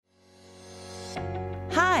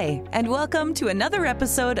Hi, and welcome to another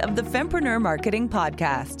episode of the Fempreneur Marketing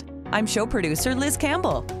Podcast. I'm show producer Liz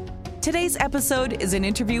Campbell. Today's episode is an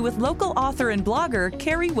interview with local author and blogger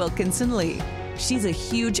Carrie Wilkinson Lee. She's a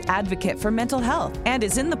huge advocate for mental health and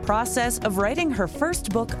is in the process of writing her first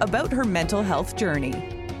book about her mental health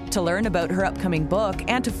journey. To learn about her upcoming book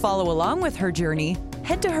and to follow along with her journey,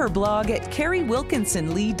 head to her blog at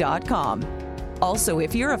carriewilkinsonlee.com. Also,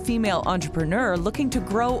 if you're a female entrepreneur looking to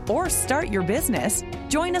grow or start your business,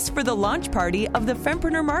 join us for the launch party of the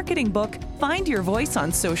Fempreneur Marketing book, Find Your Voice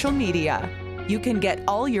on Social Media. You can get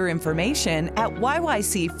all your information at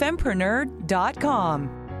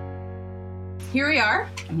yycfempreneur.com. Here we are,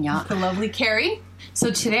 with the lovely Carrie. So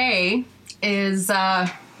today is an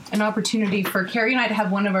opportunity for Carrie and I to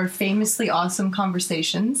have one of our famously awesome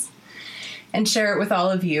conversations and share it with all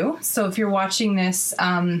of you. So if you're watching this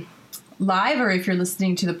live, or if you're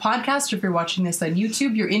listening to the podcast, or if you're watching this on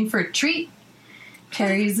YouTube, you're in for a treat.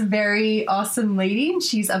 Carrie's a very awesome lady, and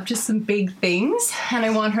she's up to some big things, and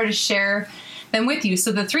I want her to share them with you.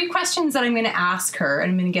 So the 3 questions that I'm going to ask her,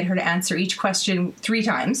 and I'm going to get her to answer each question 3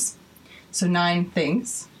 times. So 9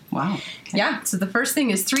 things. Wow. Okay. Yeah. So the first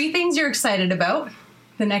thing is 3 things you're excited about.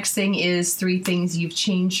 The next thing is 3 things you've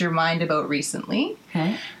changed your mind about recently.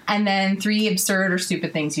 Okay. And then 3 absurd or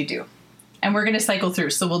stupid things you do. And we're going to cycle through.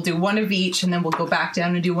 So we'll do 1 of each, and then we'll go back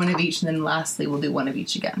down and do 1 of each, and then lastly we'll do 1 of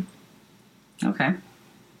each again. Okay.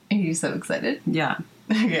 Are you so excited? Yeah.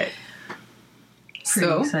 Okay.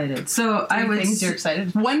 Pretty excited. So I was. Things you're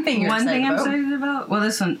excited. One thing you're excited about. One thing I'm excited about. Well,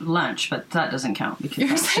 this one, lunch, but that doesn't count because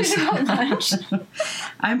you're excited about lunch.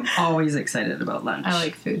 I'm always excited about lunch. I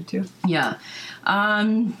like food too. Yeah.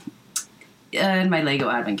 And my Lego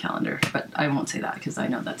advent calendar, but I won't say that because I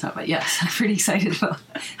know that's not. But yes, I'm pretty excited about.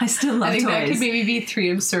 I still love toys. That could maybe be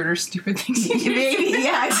 3 absurd or stupid things. Maybe,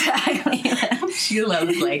 yeah, exactly. She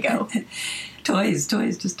loves Lego. Toys,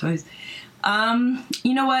 just toys.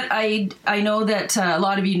 You know what? I know that a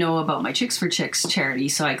lot of you know about my Chicks for Chicks charity,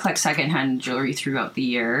 so I collect secondhand jewelry throughout the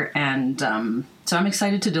year, and so I'm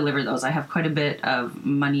excited to deliver those. I have quite a bit of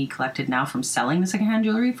money collected now from selling the secondhand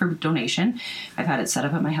jewelry for donation. I've had it set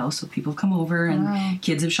up at my house so people come over, and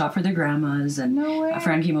kids have shopped for their grandmas, and a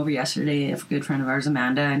friend came over yesterday, a good friend of ours,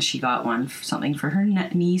 Amanda, and she got something for her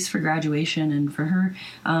niece for graduation, and for her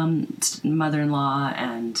mother-in-law,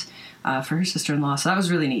 and for her sister-in-law. So that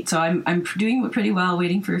was really neat. So I'm doing pretty well,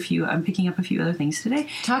 waiting for I'm picking up a few other things today.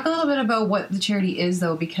 Talk a little bit about what the charity is,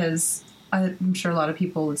 though, because I'm sure a lot of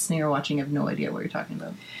people listening or watching have no idea what you're talking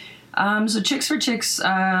about. So Chicks for Chicks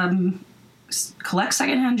collects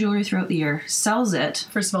secondhand jewelry throughout the year, sells it.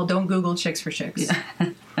 First of all, don't Google Chicks for Chicks.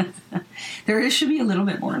 Yeah. There should be a little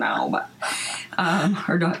bit more now, but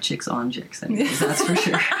or not chicks on chicks, anyways, that's for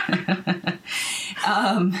sure.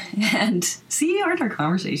 And see, aren't our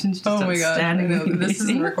conversations just outstanding? Oh my God, this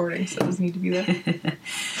isn't recording, so it doesn't need to be there.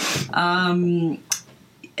 And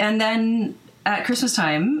then at Christmas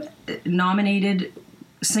time, nominated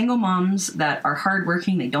single moms that are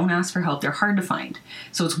hardworking, they don't ask for help, they're hard to find.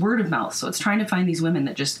 So it's word of mouth. So it's trying to find these women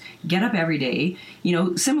that just get up every day,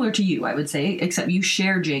 similar to you, I would say, except you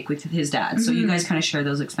share Jake with his dad. Mm-hmm. So you guys kind of share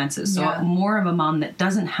those expenses. So more of a mom that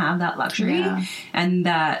doesn't have that luxury, and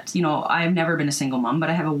that, I've never been a single mom,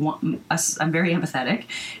 but I have I'm very empathetic,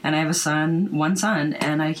 and I have one son,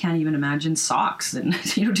 and I can't even imagine socks and,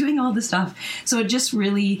 doing all this stuff. So I just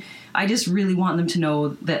really want them to know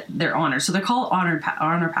that they're honored. So they're called honor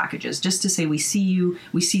packages, just to say we see you,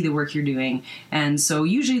 we see the work you're doing. And so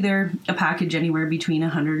usually they're a package anywhere between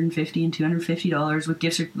 $150 and $250 with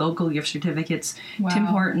local gift certificates, Tim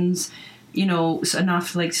Hortons,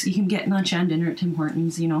 enough like you can get lunch and dinner at Tim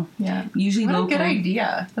Hortons, Yeah. Usually what local. A good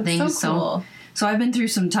idea. That's things. So cool. So I've been through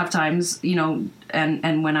some tough times,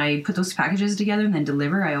 and when I put those packages together and then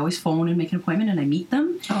deliver, I always phone and make an appointment, and I meet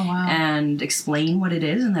them and explain what it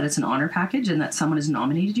is, and that it's an honor package, and that someone has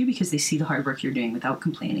nominated you because they see the hard work you're doing without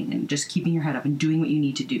complaining and just keeping your head up and doing what you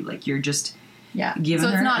need to do. Like you're just giving. So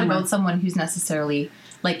it's not about someone who's necessarily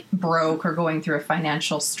like broke or going through a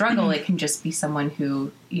financial struggle. Mm-hmm. It can just be someone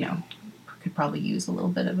who could probably use a little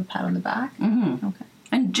bit of a pat on the back. Mm-hmm. Okay.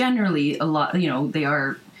 And generally, a lot they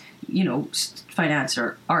are. Finance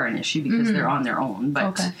are an issue because they're on their own,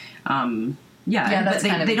 but that's but kind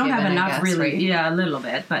of they don't have enough, guess, really. Right? Yeah, a little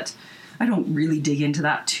bit, but I don't really dig into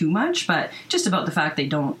that too much. But just about the fact they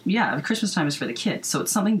don't. Yeah, Christmas time is for the kids, so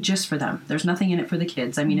it's something just for them. There's nothing in it for the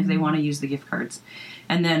kids. I mean, if they want to use the gift cards,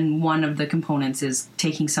 and then one of the components is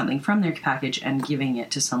taking something from their package and giving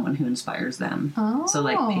it to someone who inspires them. Oh. So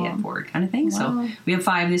like pay it forward kind of thing. Wow. So we have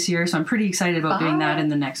 5 this year, so I'm pretty excited about doing that in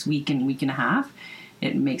the next week and a half.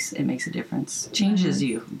 It makes a difference. Changes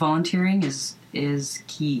you. Volunteering is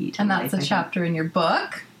key to and life. That's a chapter in your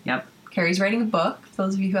book. Yep. Carrie's writing a book. For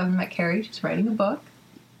those of you who haven't met Carrie, she's writing a book.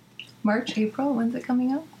 March, April, when's it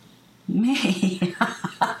coming out? May.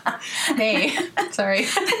 May. Sorry.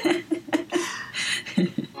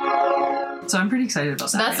 So I'm pretty excited about that.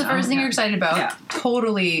 So that's the first thing you're excited about. Yeah.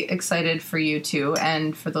 Totally excited for you too,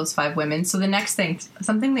 and for those 5 women. So the next thing,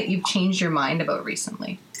 something that you've changed your mind about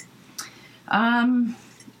recently.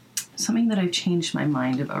 Something that I've changed my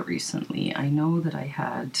mind about recently. I know that I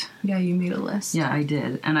had. Yeah, you made a list. Yeah, I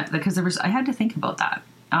did, and because I had to think about that.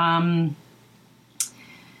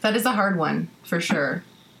 That is a hard one for sure.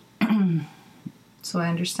 So I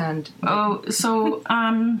understand. Oh, so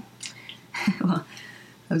well,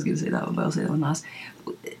 I was going to say that one, but I'll say that one last.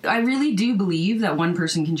 I really do believe that one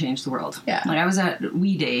person can change the world. Yeah. Like I was at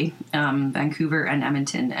We Day, Vancouver and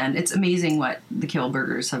Edmonton, and it's amazing what the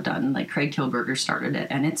Kilburgers have done. Like Craig Kilburger started it,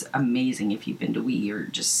 and it's amazing if you've been to We or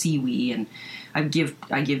just see We. And I give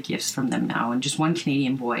gifts from them now, and just one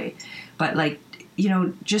Canadian boy. But like, you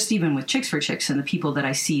know, just even with Chicks for Chicks and the people that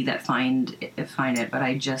I see that find it, but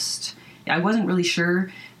I wasn't really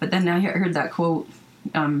sure. But then I heard that quote.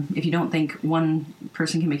 If you don't think one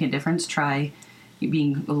person can make a difference, try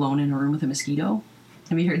being alone in a room with a mosquito.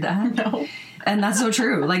 Have you heard that? No. And that's so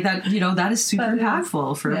true. Like that, you know, that is super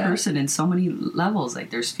impactful for a person in so many levels.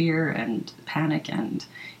 Like there's fear and panic and,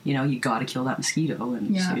 you know, you got to kill that mosquito.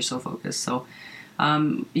 And so you're so focused. So, I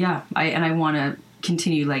want to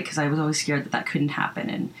continue, like, because I was always scared that couldn't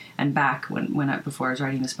happen. And back before I was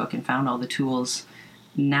writing this book and found all the tools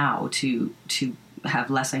now to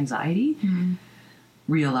have less anxiety,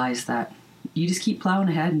 realize that you just keep plowing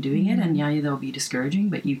ahead and doing it, and they'll be discouraging,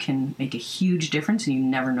 but you can make a huge difference, and you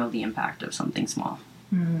never know the impact of something small.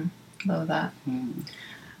 Love that.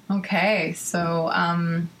 Okay, so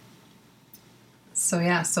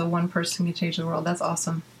one person can change the world. That's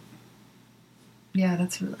awesome. Yeah,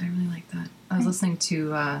 I really like that. I was listening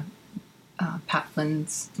to Pat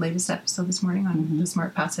Flynn's latest episode this morning on the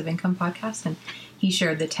Smart Passive Income podcast, and he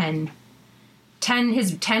shared the 10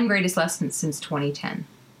 greatest lessons since 2010.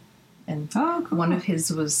 And cool. One of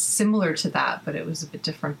his was similar to that, but it was a bit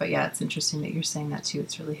different. But yeah, it's interesting that you're saying that too.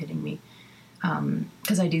 It's really hitting me.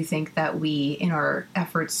 Because I do think that we, in our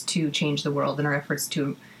efforts to change the world, in our efforts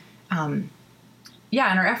to,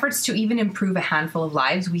 even improve a handful of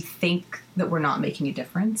lives, we think that we're not making a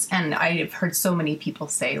difference. And I've heard so many people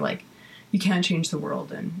say, like, you can't change the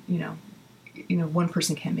world, and, you know, one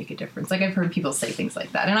person can't make a difference. Like, I've heard people say things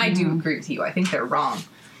like that. And I do agree with you. I think they're wrong.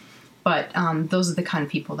 But those are the kind of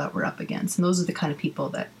people that we're up against. And those are the kind of people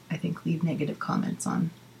that I think leave negative comments on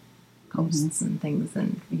posts and things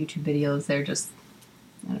and YouTube videos. They're just,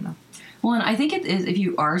 I don't know. Well, and I think it is, if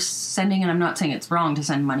you are sending, and I'm not saying it's wrong to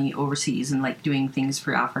send money overseas and like doing things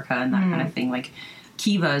for Africa and that kind of thing. Like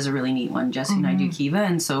Kiva is a really neat one. Jesse and I do Kiva,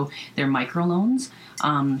 and so they're microloans.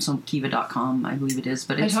 So Kiva.com, I believe it is,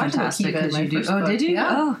 but it's fantastic because you do. Oh, did you? Yeah.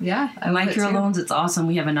 Oh, yeah. Microloans, it's awesome.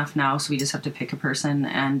 We have enough now, so we just have to pick a person,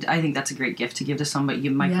 and I think that's a great gift to give to somebody. You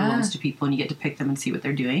give microloans to people, and you get to pick them and see what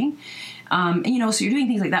they're doing. And, you know, so you're doing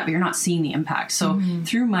things like that, but you're not seeing the impact. So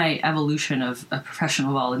through my evolution of a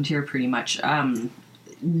professional volunteer, pretty much,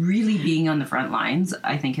 really being on the front lines,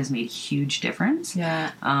 I think has made a huge difference. Yeah.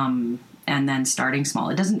 And then starting small.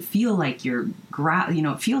 It doesn't feel like you're,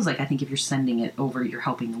 it feels like, I think if you're sending it over, you're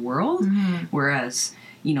helping the world. Whereas,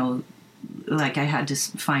 you know, like I had to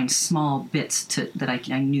find small bits that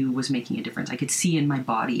I knew was making a difference. I could see in my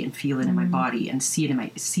body and feel it in my body and see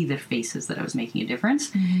their faces that I was making a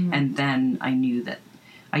difference. And then I knew that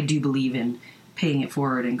I do believe in paying it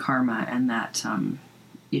forward in karma, and that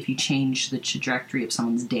if you change the trajectory of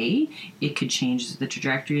someone's day, it could change the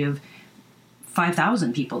trajectory of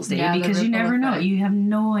 5,000 people's day, because you never know. You have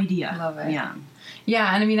no idea. Love it. Yeah.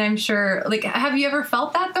 Yeah, and I mean, I'm sure, like, have you ever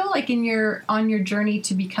felt that, though? Like, on your journey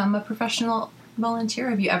to become a professional volunteer,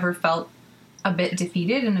 have you ever felt a bit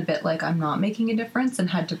defeated and a bit like, I'm not making a difference, and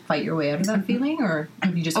had to fight your way out of that feeling? Or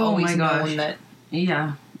have you just always known that?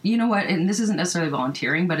 Yeah. You know what? And this isn't necessarily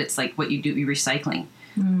volunteering, but it's like what you do, recycling.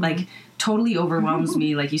 Like, totally overwhelms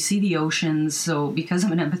me. Like, you see the oceans. So because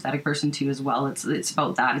I'm an empathetic person too as well, it's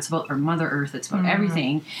about that. It's about our Mother Earth. It's about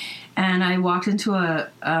everything. And I walked into a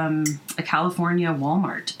California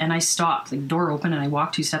Walmart, and I stopped, like, door open, and I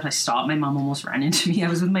walked 2 steps. I stopped. My mom almost ran into me. I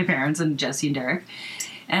was with my parents and Jesse and Derek.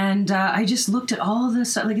 And I just looked at all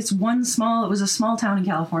this stuff. Like, it was a small town in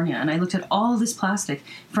California. And I looked at all this plastic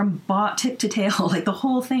from tip to tail, like the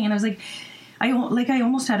whole thing. And I was like, I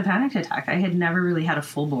almost had a panic attack. I had never really had a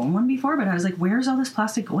full-blown one before, but I was like, where's all this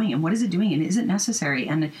plastic going and what is it doing and is it necessary?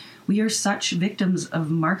 And we are such victims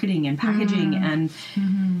of marketing and packaging. And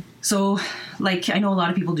so, like, I know a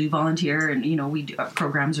lot of people do volunteer, and, you know, we do,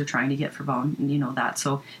 programs are trying to get for that.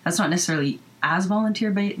 So that's not necessarily as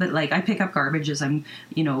volunteer, but like, I pick up garbage as I'm,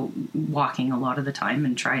 you know, walking a lot of the time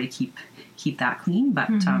and try to keep that clean,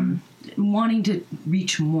 but wanting to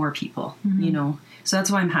reach more people, you know. So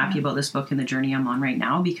that's why I'm happy about this book and the journey I'm on right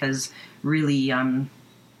now, because really I'm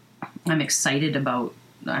excited about,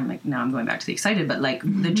 I'm like, now I'm going back to the excited, but like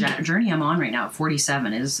the journey I'm on right now at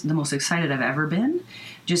 47 is the most excited I've ever been.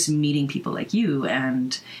 Just meeting people like you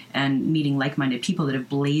and meeting like-minded people that have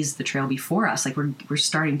blazed the trail before us. Like we're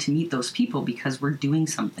starting to meet those people because we're doing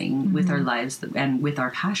something with our lives and with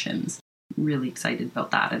our passions. Really excited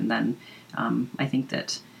about that. And then I think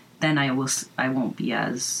that then I'll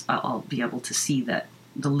be able to see that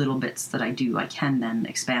the little bits that I do, I can then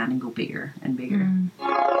expand and go bigger and bigger.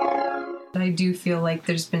 I do feel like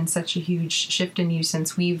there's been such a huge shift in you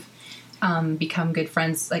since we've become good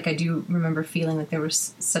friends. Like, I do remember feeling like there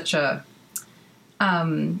was such a, I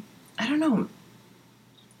don't know,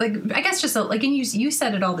 like, I guess just and you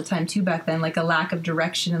said it all the time too back then, like a lack of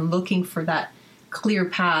direction and looking for that clear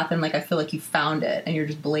path. And like, I feel like you found it and you're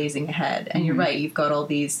just blazing ahead. And you're right. You've got all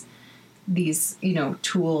these, you know,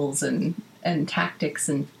 tools and tactics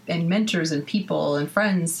and mentors and people and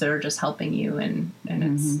friends that are just helping you. And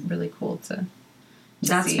it's really cool to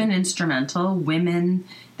That's see. been instrumental. Women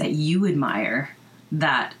that you admire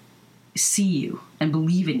that see you and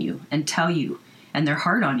believe in you and tell you, and they're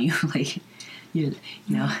hard on you. Like, you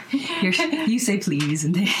say please,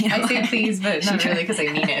 and they, you know, I say please, but not really, because I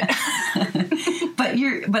mean it.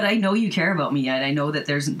 but I know you care about me, and I know that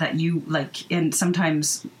that you like, and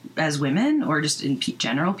sometimes as women or just in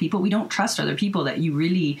general people, we don't trust other people that you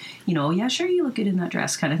really, you know, yeah, sure, you look good in that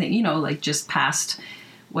dress kind of thing, you know, like just past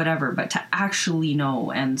whatever, but to actually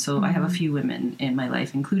know. And so I have a few women in my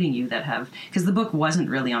life, including you, that have, because the book wasn't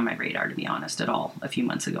really on my radar, to be honest, at all a few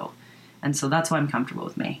months ago. And so that's why I'm comfortable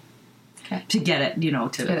with May. Okay. To get it, you know,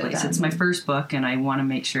 to a place. It's my first book, and I want to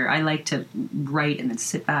make sure, I like to write and then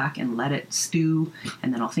sit back and let it stew,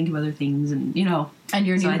 and then I'll think of other things, and, you know. And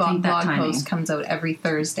your new blog post comes out every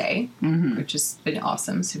Thursday, which has been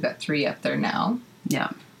awesome. So you've got 3 up there now.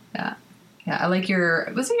 Yeah. Yeah. I like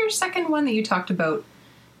was it your second one that you talked about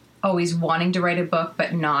always wanting to write a book,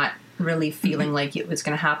 but not really feeling like it was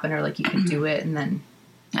going to happen or like you could do it? And then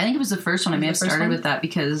I think it was the first one. I may have started with that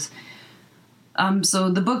because so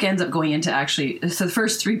the book ends up going into so the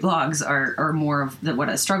first 3 blogs are more of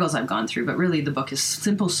what struggles I've gone through, but really the book is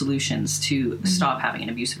simple solutions to stop having an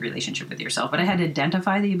abusive relationship with yourself. But I had to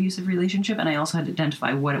identify the abusive relationship, and I also had to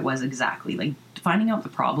identify what it was exactly, like finding out the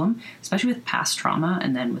problem, especially with past trauma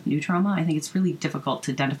and then with new trauma. I think it's really difficult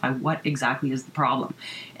to identify what exactly is the problem.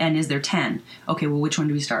 And is there 10? Okay, well, which one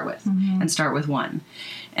do we start with? And start with 1.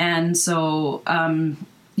 And so, I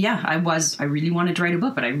really wanted to write a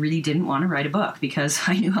book, but I really didn't want to write a book because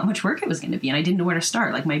I knew how much work it was going to be, and I didn't know where to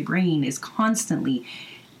start. Like, my brain is constantly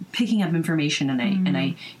picking up information, and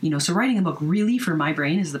I, you know, so writing a book really for my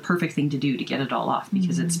brain is the perfect thing to do to get it all off,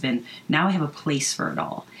 because now I have a place for it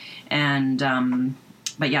all. And,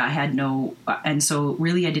 but yeah, I had and so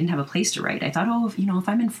really I didn't have a place to write. I thought, if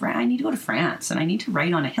I'm in France, I need to go to France and I need to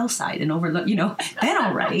write on a hillside and overlook, you know, then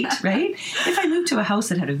I'll write, right? If I moved to a house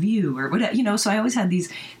that had a view or whatever, you know, so I always had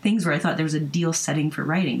these things where I thought there was a ideal setting for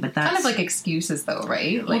writing, but that's kind of like excuses though,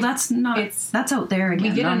 right? Like, well, that's out there again.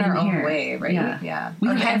 We get in our own way, right? Yeah.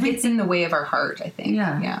 Our head gets in the way of our heart, I think.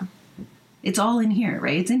 Yeah. It's all in here,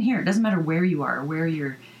 right? It's in here. It doesn't matter where you are, or where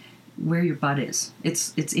your butt is.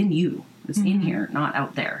 It's in you. It's in here, not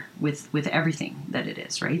out there with everything that it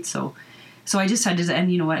is, right? So I just had to,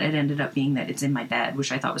 and you know what? It ended up being that it's in my bed,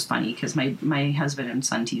 which I thought was funny because my husband and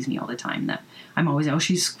son tease me all the time that I'm always,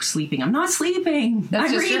 she's sleeping. I'm not sleeping.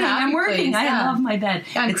 I'm reading. I'm working. I love my bed.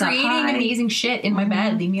 Yeah, I'm creating amazing shit in my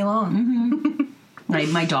bed. Leave me alone.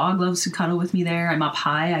 My dog loves to cuddle with me there. I'm up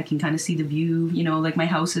high. I can kind of see the view. You know, like my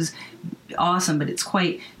house is awesome, but it's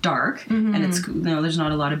quite dark, and it's, you know, there's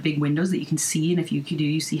not a lot of big windows that you can see. And if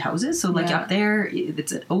you see houses, so like up there,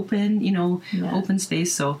 it's an open, you know, open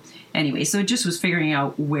space. So anyway, so it just was figuring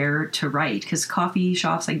out where to write, because coffee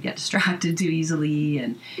shops I get distracted too easily,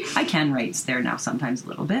 and I can write there now sometimes a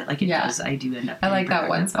little bit. Like it does, I do end up. I like that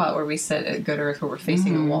one spot where we sit at Good Earth where we're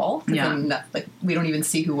facing a wall. Then, like, we don't even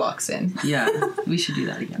see who walks in. Yeah, we should do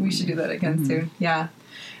that again. We should do that again soon. Yeah.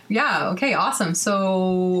 Yeah, okay, awesome.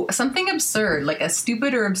 So something absurd, like a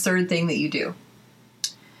stupid or absurd thing that you do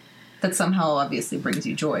that somehow obviously brings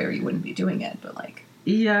you joy, or you wouldn't be doing it, but like...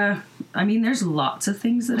 Yeah, I mean, there's lots of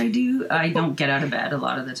things that I do. I don't get out of bed a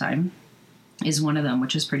lot of the time, is one of them,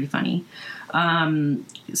 which is pretty funny.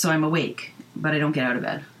 So I'm awake, but I don't get out of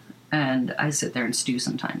bed. And I sit there and stew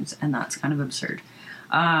sometimes, and that's kind of absurd.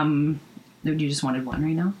 You just wanted one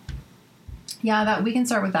right now? Yeah, that we can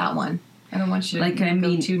start with that one. I don't want you to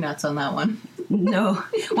go too nuts on that one. No.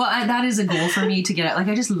 Well, that is a goal for me to get out. Like,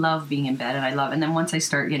 I just love being in bed, and then once I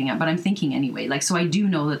start getting up, but I'm thinking anyway, like, so I do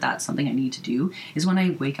know that that's something I need to do, is when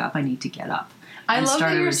I wake up, I need to get up. I love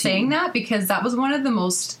that you're saying that, because that was one of the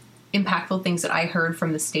most impactful things that I heard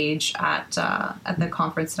from the stage at the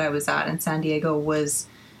conference that I was at in San Diego was,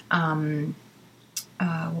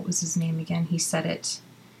 what was his name again? He said it.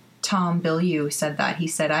 Tom Bilyeu said that. He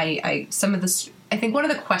said, I think one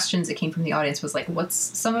of the questions that came from the audience was like, what's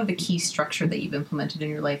some of the key structure that you've implemented in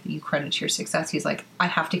your life that you credit to your success? He's like, I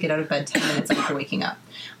have to get out of bed 10 minutes after waking up.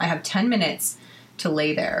 I have 10 minutes to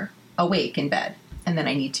lay there awake in bed, and then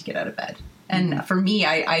I need to get out of bed. And for me,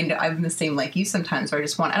 I'm the same like you sometimes, where I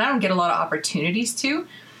just want, and I don't get a lot of opportunities to,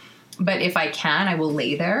 but if I can, I will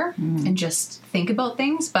lay there and just think about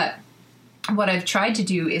things. But what I've tried to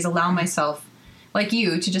do is allow myself, like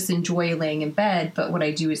you, to just enjoy laying in bed. But what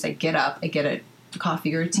I do is I get up, I get a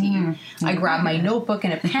coffee or a tea, I grab my notebook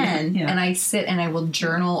and a pen, and I sit and I will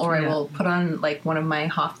journal, or I will put on like one of my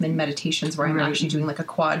Hoffman meditations where I'm actually doing like a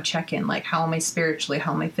quad check-in, like how am I spiritually,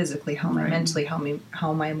 how am I physically, how am I mentally, how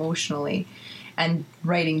am I emotionally, and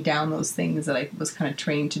writing down those things that I was kind of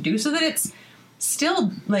trained to do, so that it's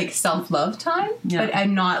still like self-love time, but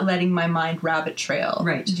I'm not letting my mind rabbit trail.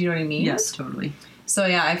 Right. Do you know what I mean? Yes, totally. So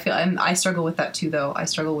yeah, I feel I struggle with that too, though. I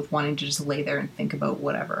struggle with wanting to just lay there and think about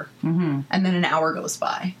whatever, and then an hour goes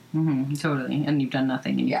by. Totally, and you've done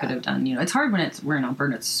nothing, and you could have done. It's hard when we're in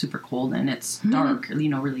Alberta. It's super cold and it's dark.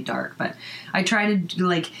 Really dark. But I try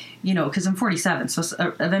to because I'm 47,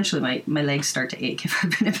 so eventually my legs start to ache if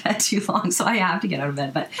I've been in bed too long. So I have to get out of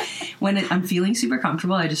bed. But when I'm feeling super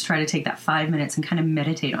comfortable, I just try to take that 5 minutes and kind of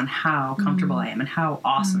meditate on how comfortable I am and how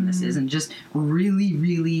awesome this is, and just really,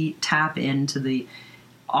 really tap into the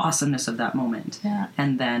awesomeness of that moment.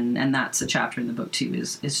 And that's a chapter in the book too,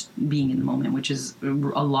 is being in the moment, which is a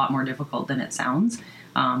lot more difficult than it sounds,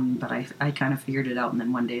 but I kind of figured it out, and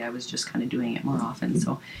then one day I was just kind of doing it more often,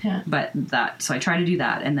 so I try to do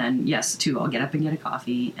that, and then yes too, I'll get up and get a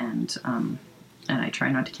coffee, and I try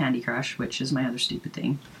not to Candy Crush, which is my other stupid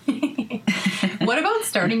thing. What about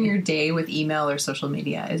starting your day with email or social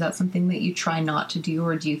media? Is that something that you try not to do,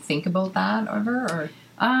 or do you think about that ever? Or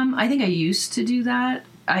I think I used to do that.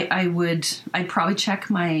 I'd probably check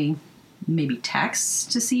my maybe texts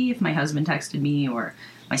to see if my husband texted me, or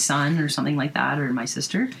my son, or something like that, or my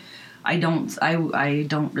sister. I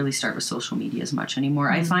don't really start with social media as much anymore.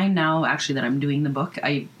 I find now actually that I'm doing the book,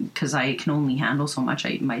 because I can only handle so much.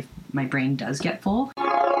 My brain does get full.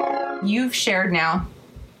 You've shared now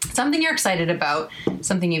something you're excited about,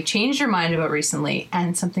 something you've changed your mind about recently,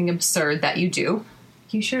 and something absurd that you do.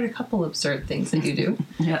 You shared a couple absurd things that you do.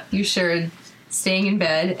 You shared staying in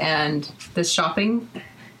bed and the shopping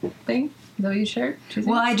thing. Is that what you shared?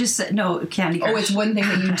 Well, I just said, no, Candy Crush. Oh, it's one thing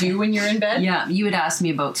that you do when you're in bed? Yeah, you would ask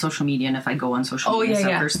me about social media, and if I go on social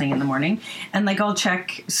media first thing in the morning. And like, I'll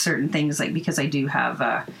check certain things, like, because I do have,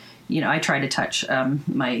 I try to touch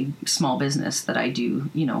my small business that I do,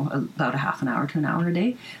 about a half an hour to an hour a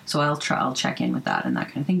day. So I'll check in with that and that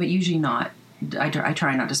kind of thing, but usually not. I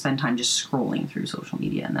try not to spend time just scrolling through social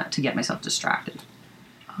media and that, to get myself distracted.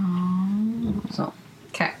 So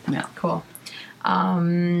okay, yeah, cool.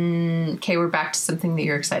 Okay, we're back to something that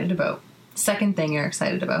you're excited about. Second thing you're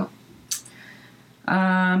excited about.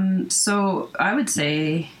 So I would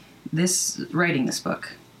say writing this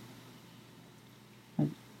book.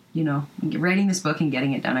 Writing this book and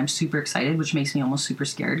getting it done, I'm super excited, which makes me almost super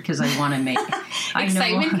scared, because I want to make...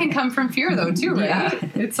 Excitement can come from fear, though, too, right? Yeah.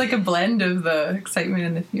 It's like a blend of the excitement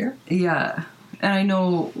and the fear. Yeah. And I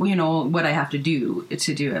know, what I have to do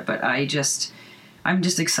to do it, but I'm just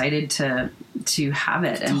excited to have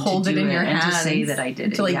it, and hold it in your hands, and to say that I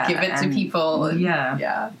did it. To give it to people.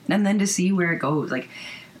 And then to see where it goes. Like,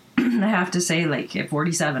 I have to say, like, at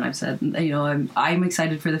 47, I've said, I'm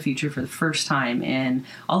excited for the future for the first time in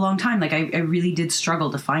a long time. Like, I really did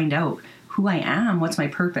struggle to find out who I am, what's my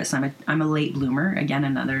purpose. I'm a late bloomer. Again,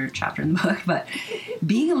 another chapter in the book. But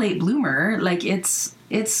being a late bloomer, like, it's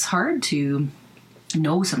hard to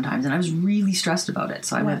know sometimes, and I was really stressed about it.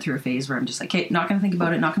 So I went through a phase where I'm just like, okay, not going to think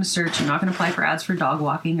about it, not going to search, I'm not going to apply for ads for dog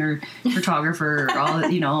walking or photographer or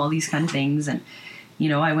all these kind of things. And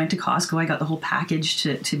I went to Costco. I got the whole package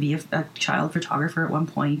to be a child photographer at one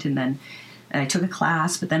point, and then I took a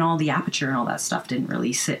class, but then all the aperture and all that stuff didn't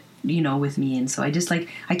really sit with me. And so I just I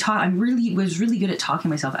was really good at talking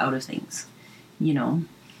myself out of things,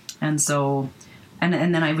 and so, and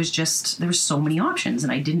then I was there were so many options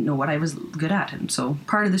and I didn't know what I was good at. And so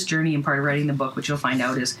part of this journey and part of writing the book, which you'll find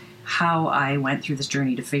out, is how I went through this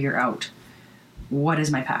journey to figure out what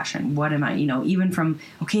is my passion? What am I, even from,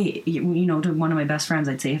 to one of my best friends,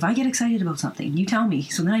 I'd say, if I get excited about something, you tell me.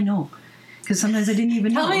 So then I know. Because sometimes I didn't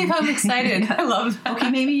even know. Tell me if I'm excited. I love that.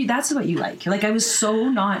 Okay, maybe that's what you like. Like, I was so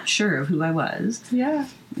not sure of who I was. Yeah.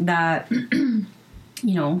 That, do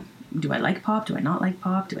I like pop? Do I not like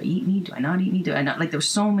pop? Do I eat meat? Do I not eat meat? Do I not? Like, there were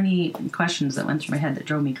so many questions that went through my head that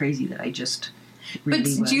drove me crazy that I just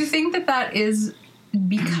really But do you think that is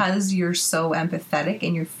because you're so empathetic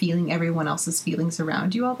and you're feeling everyone else's feelings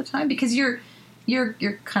around you all the time? Because you're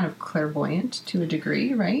kind of clairvoyant to a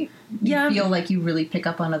degree, right? Yeah. You feel like you really pick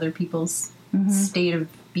up on other people's state of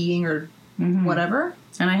being or whatever.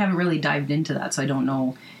 And I haven't really dived into that, so I don't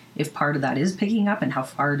know if part of that is picking up and how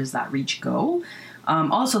far does that reach go.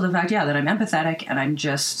 Also the fact, that I'm empathetic and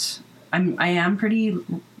I am pretty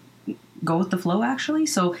go with the flow, actually.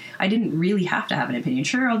 So I didn't really have to have an opinion.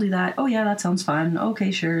 Sure, I'll do that. Oh yeah, that sounds fun.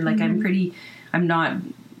 Okay, sure. Like I'm not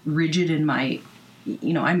rigid in my,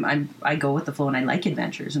 I go with the flow and I like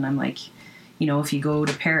adventures. And I'm like, if you go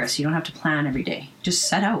to Paris, you don't have to plan every day. Just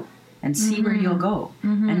set out and see where you'll go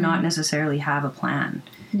and not necessarily have a plan.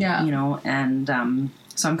 Yeah. And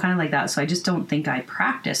so I'm kind of like that. So I just don't think I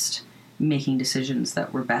practiced making decisions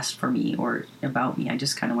that were best for me or about me. I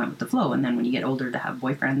just kind of went with the flow. And then when you get older to have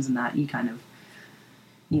boyfriends and that, you kind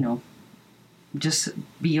of, just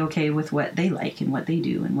be okay with what they like and what they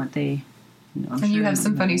do and what they, and you have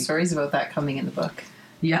some funny stories about that coming in the book.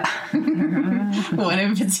 Yeah. One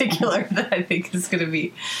in particular that I think is going to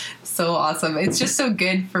be so awesome. It's just so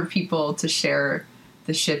good for people to share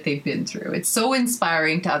the shit they've been through. It's so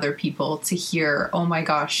inspiring to other people to hear, oh my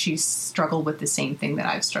gosh, she's struggled with the same thing that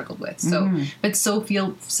I've struggled with. So, but so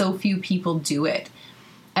few people do it.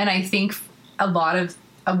 And I think a lot of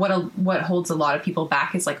what holds a lot of people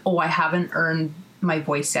back is like, oh, I haven't earned my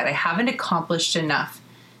voice yet. I haven't accomplished enough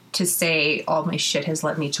to say all my shit has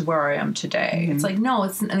led me to where I am today. It's like, no, I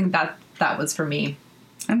think that was for me.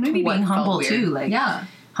 And maybe being humble too. Like, yeah.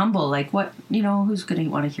 Humble, like what, who's going to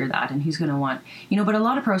want to hear that and who's going to want, but a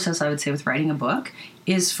lot of process I would say with writing a book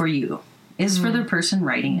is for you, is for the person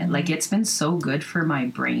writing it. Like, it's been so good for my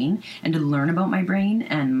brain and to learn about my brain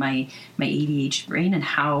and my ADHD brain and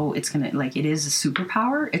how it's going to, like, it is a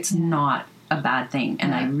superpower. It's not a bad thing.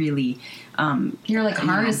 And I really, you're like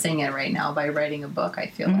harnessing it right now by writing a book. I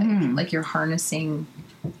feel like you're harnessing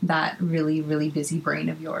that really, really busy brain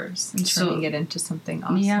of yours and turning it into something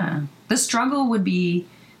awesome. Yeah. The struggle would be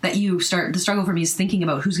that the struggle for me is thinking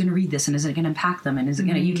about who's going to read this and is it going to impact them and is it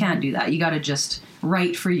going to, you can't do that. You got to just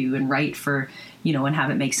write for you and write for, and have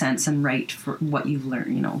it make sense and write for what you've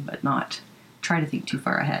learned, but not try to think too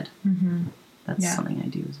far ahead. That's something I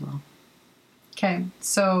do as well. Okay.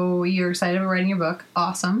 So you're excited about writing your book.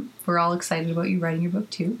 Awesome. We're all excited about you writing your book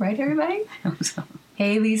too. Right, everybody? I hope so.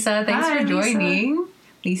 Hey, Lisa. Thanks for joining. Lisa.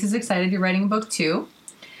 Lisa's excited you're writing a book too.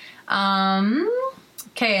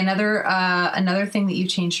 Okay, another thing that you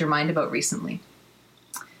changed your mind about recently.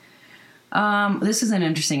 This is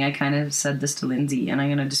interesting. I kind of said this to Lindsay, and I'm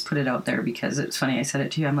gonna just put it out there because it's funny. I said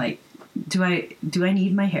it to you. I'm like, do I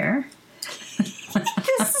need my hair?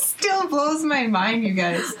 This still blows my mind, you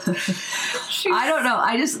guys. I don't know.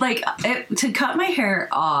 I just to cut my hair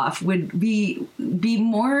off would be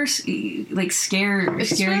more like scary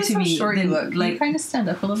to me. Short than, you look. like, you kind of stand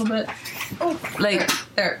up a little bit. Oh, like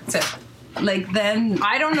there. That's it. Like then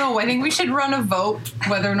I don't know. I think we should run a vote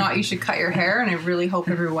whether or not you should cut your hair, and I really hope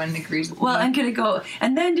everyone agrees with me. Well, I'm gonna go.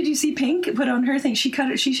 And then did you see Pink put on her thing? She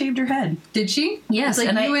shaved her head. Did she? Yes. It's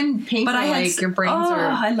like and you and Pink, but your brains are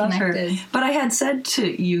I love connected. her. But I had said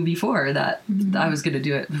to you before that I was gonna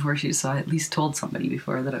do it before she saw. I at least told somebody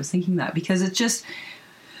before that I was thinking that because it's just.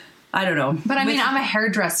 I don't know. But I mean, I'm a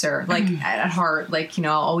hairdresser, like at heart, I'll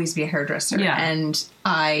always be a hairdresser. Yeah. And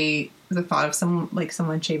the thought of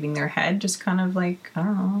someone shaving their head just kind of I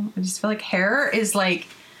don't know. I just feel like hair is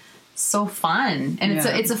so fun. And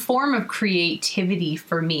it's a form of creativity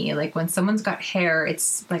for me. Like when someone's got hair,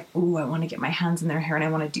 it's like, ooh, I want to get my hands in their hair and I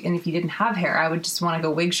want to do, and if you didn't have hair, I would just want to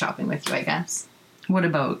go wig shopping with you, I guess. What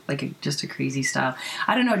about just a crazy style?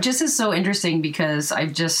 I don't know. It just is so interesting because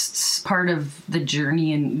I've just part of the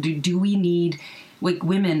journey. And do we need, like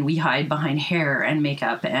women, we hide behind hair and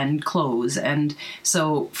makeup and clothes. And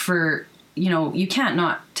so for, you can't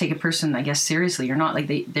not take a person, I guess, seriously. You're not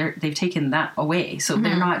they've taken that away. So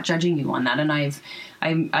they're not judging you on that.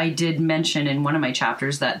 And I did mention in one of my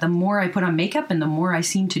chapters that the more I put on makeup and the more I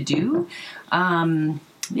seem to do,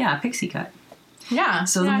 pixie cut. Yeah.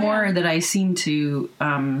 So the more that I seem to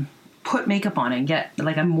put makeup on and get,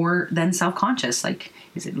 like, I'm more then self-conscious, like,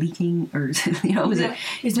 is it leaking, or is it,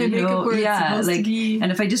 is my makeup where it's supposed to be?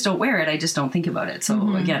 And if I just don't wear it, I just don't think about it.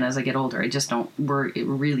 So again, as I get older, I just don't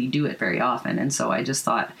really do it very often. And so I just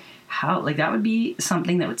thought, how, like, that would be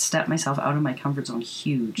something that would step myself out of my comfort zone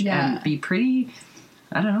huge and be pretty,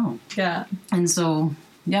 I don't know. Yeah. And so,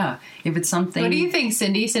 yeah, if it's something. What do you think,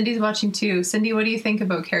 Cindy? Cindy's watching too. Cindy, what do you think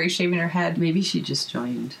about Carrie shaving her head? Maybe she just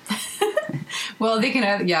joined. Well, they can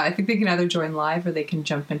either, I think they can either join live or they can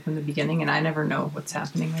jump in from the beginning, and I never know what's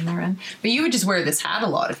happening on their end. But you would just wear this hat a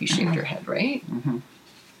lot if you shaved your head, right? Mm-hmm.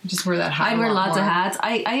 Just wear that hat. I'd wear lots of hats.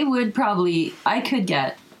 I would probably, I could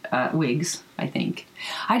get wigs, I think.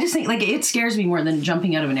 I just think, like, it scares me more than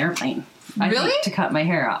jumping out of an airplane. Really? To cut my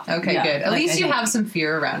hair off. Okay, good. At least you have some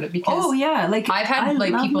fear around it, because like I've had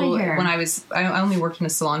like people when I only worked in a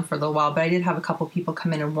salon for a little while, but I did have a couple people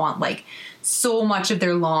come in and want like so much of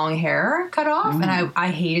their long hair cut off, and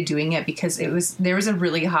I hated doing it because there was a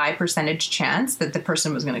really high percentage chance that the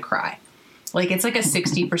person was going to cry. Like, it's like a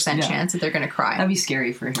 60% chance that they're going to cry. That'd be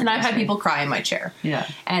scary for her. And I've had people cry in my chair. Yeah.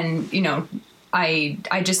 And, I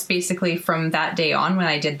just basically, from that day on, when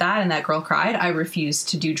I did that and that girl cried, I refused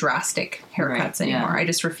to do drastic haircuts anymore. I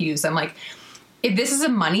just refused. I'm like, if this is a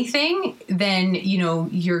money thing, then,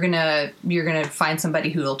 you're gonna find somebody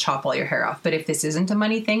who will chop all your hair off. But if this isn't a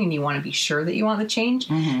money thing and you want to be sure that you want the change,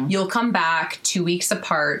 you'll come back 2 weeks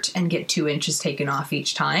apart and get 2 inches taken off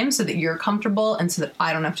each time so that you're comfortable and so that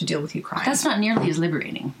I don't have to deal with you crying. That's not nearly as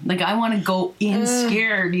liberating. Like, I want to go in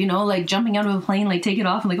scared, like jumping out of a plane, like take it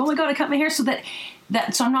off and like, oh my God, I cut my hair, so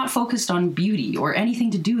so I'm not focused on beauty or anything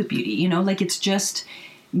to do with beauty, like it's just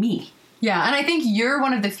me. Yeah, and I think you're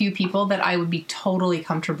one of the few people that I would be totally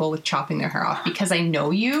comfortable with chopping their hair off, because I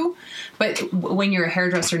know you. But when you're a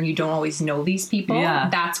hairdresser and you don't always know these people,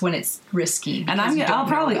 that's when it's risky. And I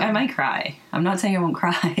might cry. I'm not saying I won't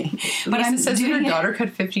cry. But Lisa says that her daughter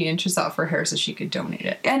cut 50 inches off her hair so she could donate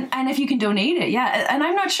it. And if you can donate it, and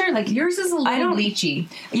I'm not sure, like, yours is a little bleachy.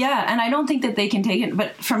 Yeah, and I don't think that they can take it,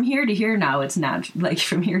 but from here to here now, it's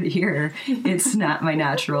from here to here, it's not my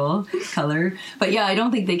natural color. But yeah, I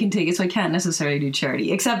don't think they can take it, so I can't necessarily do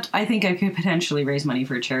charity, except I think I could potentially raise money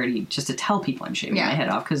for a charity just to tell people I'm shaving my head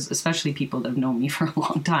off, because especially people that have known me for a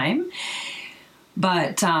long time.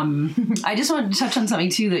 But I just wanted to touch on something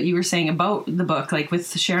too that you were saying about the book, like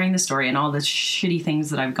with sharing the story and all the shitty things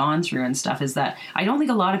that I've gone through and stuff, is that I don't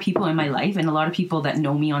think a lot of people in my life and a lot of people that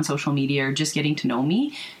know me on social media or just getting to know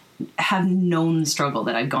me have known the struggle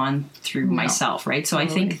that I've gone through myself, right? So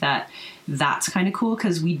totally. I think that's kind of cool,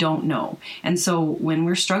 because we don't know. And so when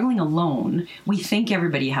we're struggling alone, we think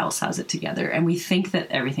everybody else has it together, and we think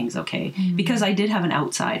that everything's okay. Because I did have an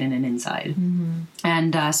outside and an inside.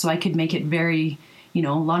 And so I could make it very, a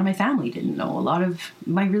lot of my family didn't know. A lot of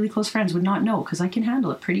my really close friends would not know, because I can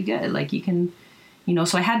handle it pretty good. Like, you can,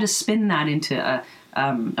 so I had to spin that into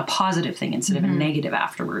a positive thing instead of a negative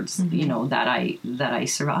afterwards, that I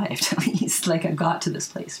survived, at least. Like, I got to this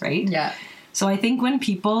place, right? Yeah. So I think when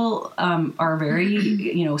people are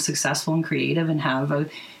very, successful and creative and have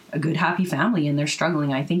a good, happy family and they're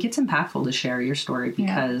struggling, I think it's impactful to share your story,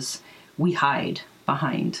 because we hide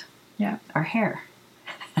behind our hair.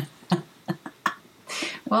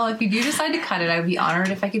 Well, if you do decide to cut it, I would be honored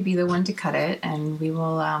if I could be the one to cut it, and we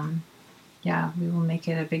will, we will make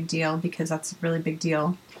it a big deal, because that's a really big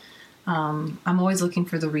deal. I'm always looking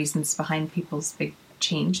for the reasons behind people's big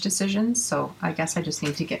change decisions, so I guess I just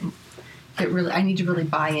need to I need to really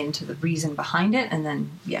buy into the reason behind it, and then,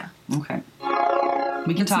 Okay.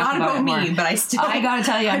 We can talk about it more. It's not about me, but I gotta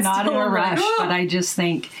tell you, I'm not in a rush, but I just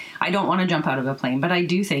think, I don't want to jump out of a plane, but I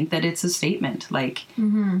do think that it's a statement. Like,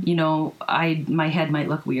 my head might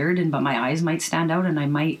look weird, but my eyes might stand out, and I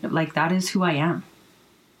might, like, that is who I am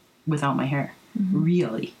without my hair.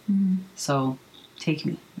 Really. So take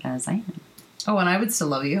me as I am. Oh, and I would still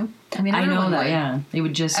love you. I mean, I know that, It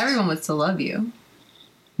would just... Everyone would still love you.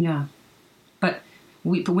 Yeah. But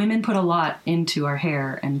women put a lot into our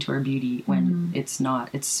hair and to our beauty when it's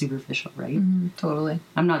superficial, right? Totally.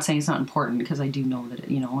 I'm not saying it's not important, because I do know that,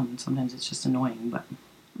 and sometimes it's just annoying, but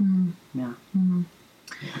yeah.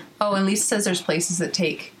 Oh, and Lisa says there's places that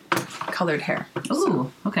take colored hair.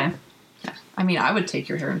 Ooh, okay. Yeah. I mean, I would take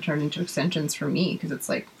your hair and turn it into extensions for me, because it's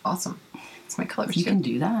like awesome. It's my colors. You can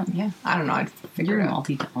do that. Yeah. I don't know. I'd figure it out. You're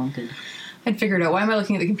multi-talented. I'd figure it out. Why am I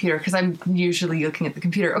looking at the computer? Because I'm usually looking at the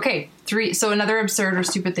computer. Okay, 3. So another absurd or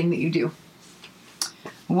stupid thing that you do.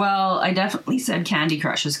 Well, I definitely said Candy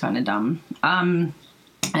Crush is kind of dumb. And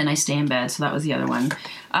I stay in bed, so that was the other one.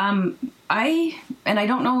 I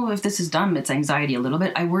don't know if this is dumb, it's anxiety a little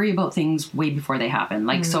bit. I worry about things way before they happen.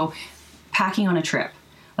 Like, so packing on a trip.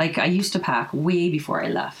 Like, I used to pack way before I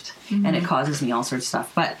left, and it causes me all sorts of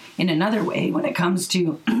stuff. But in another way, when it comes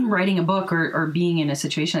to writing a book or being in a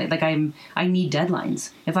situation, like I need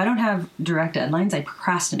deadlines. If I don't have direct deadlines, I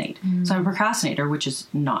procrastinate. So I'm a procrastinator, which is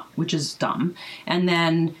dumb.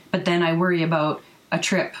 But then I worry about a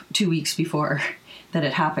trip 2 weeks before that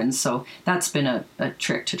it happens. So that's been a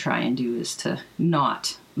trick to try and do, is to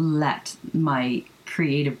not let my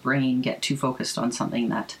creative brain get too focused on something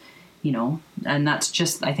that, and that's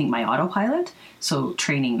just, I think, my autopilot. So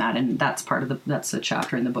training that, and that's that's a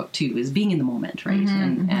chapter in the book too, is being in the moment, right?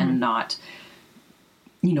 And not,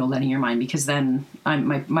 letting your mind, because then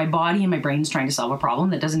my body and my brain's trying to solve a problem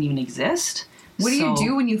that doesn't even exist. What do you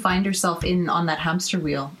do when you find yourself on that hamster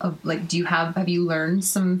wheel of, like, have you learned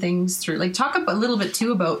some things through, like, talk a little bit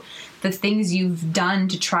too about the things you've done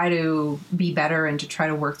to try to be better and to try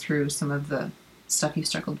to work through some of the stuff you've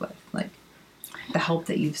struggled with, like the help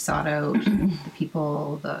that you've sought out, the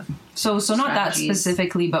people, so not that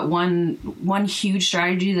specifically, but one huge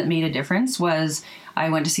strategy that made a difference was I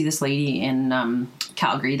went to see this lady in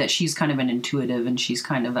Calgary that she's kind of an intuitive, and she's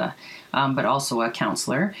kind of a but also a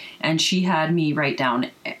counselor, and she had me write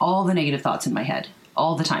down all the negative thoughts in my head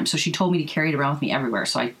all the time. So she told me to carry it around with me everywhere.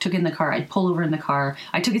 So I took it in the car, I'd pull over in the car,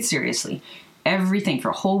 I took it seriously. Everything for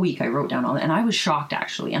a whole week I wrote down all that, and I was shocked,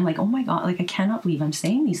 actually. I'm like, oh my God, like, I cannot believe I'm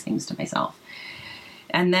saying these things to myself.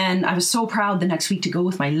 And then I was so proud the next week to go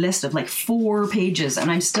with my list of like 4 pages,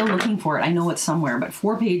 and I'm still looking for it. I know it's somewhere, but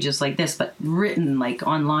 4 pages like this, but written like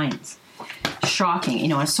on lines.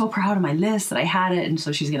 Shocking. I was so proud of my list that I had it. And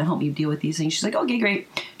so she's going to help me deal with these things. She's like, okay, great.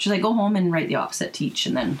 She's like, go home and write the opposite to each.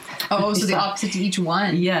 And then. Oh, so the opposite to each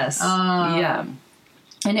one. Yes. Yeah.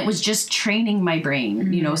 And it was just training my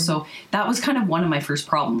brain, so that was kind of one of my first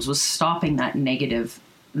problems, was stopping that negative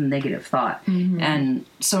thought. And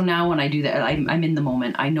so now when I do that, I'm in the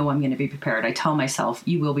moment. I know I'm going to be prepared. I tell myself,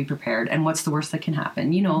 you will be prepared. And what's the worst that can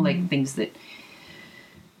happen? Like things that,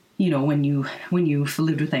 when you've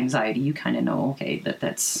lived with anxiety, you kind of know, okay,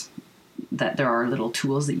 that there are little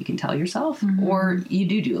tools that you can tell yourself, or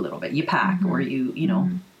you do a little bit. You pack, or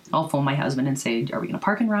I'll phone my husband and say, are we going to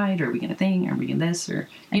park and ride? Or are we going to thing? Are we going to this? Or,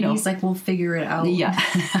 and he's like, we'll figure it out. Yeah.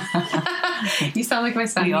 You sound like my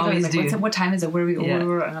son. We always like, do. What time is it? Where are we? Yeah.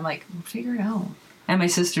 And I'm like, we'll figure it out. And my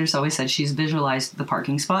sister's always said she's visualized the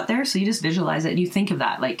parking spot there. So you just visualize it and you think of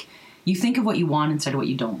that. Like, you think of what you want instead of what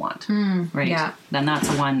you don't want. Right? Yeah. Then that's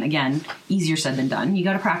one, again, easier said than done. You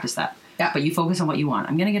got to practice that. Yeah. But you focus on what you want.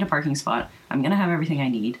 I'm going to get a parking spot. I'm going to have everything I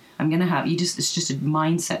need. I'm going to have, it's just a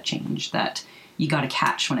mindset change that you got to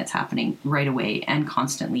catch when it's happening right away and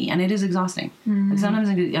constantly. And it is exhausting. Like, sometimes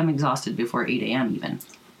I'm exhausted before 8 a.m. even. So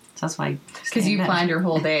that's why. Because you planned your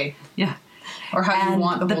whole day. Yeah. Or how you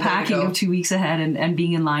want the whole day packing to go. of 2 weeks ahead and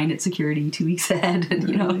being in line at security 2 weeks ahead.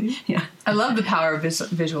 And, yeah. I love the power of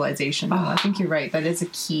visualization, though. I think you're right. That is a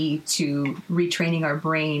key to retraining our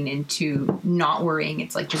brain into not worrying.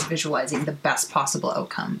 It's like just visualizing the best possible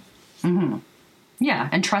outcome. Yeah,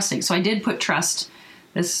 and trusting. So I did put trust.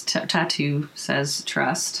 This tattoo says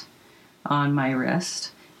trust on my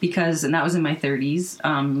wrist and that was in my 30s.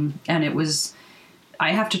 And it was,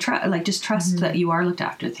 I have to trust that you are looked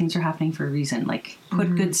after. Things are happening for a reason. Like,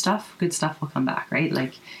 put good stuff will come back, right?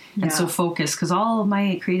 Like, and so focus, because all of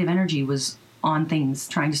my creative energy was on things,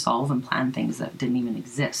 trying to solve and plan things that didn't even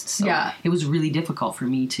exist. So it was really difficult for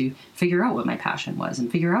me to figure out what my passion was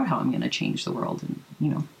and figure out how I'm going to change the world.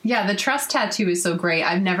 And, Yeah, the trust tattoo is so great.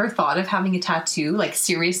 I've never thought of having a tattoo, like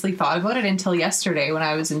seriously thought about it until yesterday when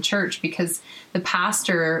I was in church, because we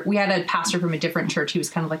had a pastor from a different church. He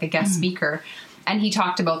was kind of like a guest speaker. And he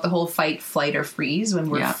talked about the whole fight, flight, or freeze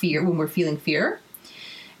when we're when we're feeling fear.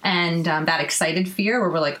 And that excited fear where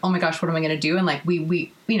we're like, oh my gosh, what am I going to do? And like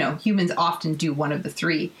we humans often do one of the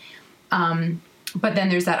three. But then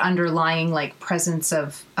there's that underlying like presence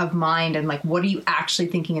of mind and like, what are you actually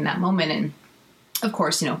thinking in that moment? And of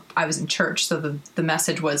course, I was in church. So the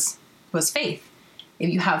message was faith. If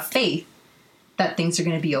you have faith that things are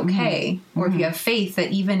going to be okay, or if you have faith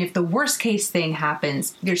that even if the worst case thing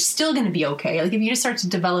happens, they're still going to be okay. Like, if you just start to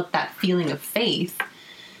develop that feeling of faith,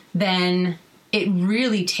 then it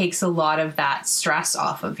really takes a lot of that stress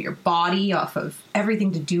off of your body, off of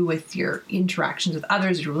everything to do with your interactions with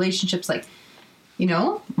others, your relationships, like,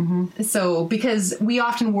 So, because we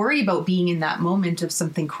often worry about being in that moment of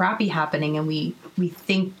something crappy happening, and we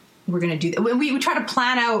think we're going to do that. We try to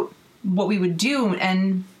plan out what we would do,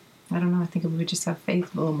 and I don't know, I think we would just have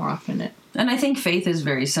faith a little more often in it. And I think faith is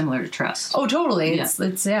very similar to trust. Oh, totally. Yeah. It's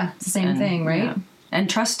the same thing, right? Yeah. And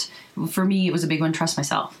trust, for me, it was a big one. Trust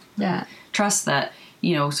myself. Yeah. Trust that,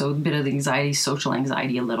 you know, so a bit of the anxiety, social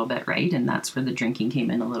anxiety a little bit, right? And that's where the drinking came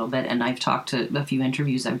in a little bit. And I've talked to a few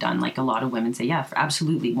interviews I've done, like a lot of women say, yeah,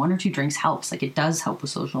 absolutely, 1 or 2 drinks helps. Like it does help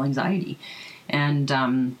with social anxiety.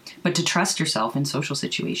 And, but to trust yourself in social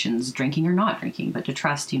situations, drinking or not drinking, but to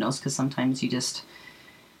trust, you know, because sometimes you just,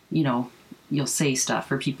 you know, you'll say stuff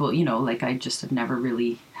for people, you know, like I just have never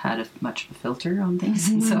really had much of a filter on things.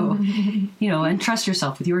 And so, you know, and trust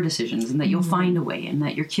yourself with your decisions and that you'll find a way and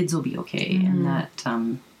that your kids will be okay and that,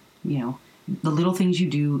 you know, the little things you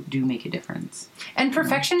do make a difference. And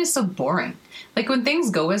perfection is so boring. Like when things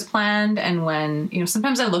go as planned and when, you know,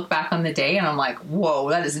 sometimes I look back on the day and I'm like, whoa,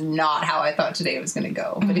 that is not how I thought today was going to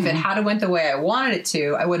go. But if it had went the way I wanted it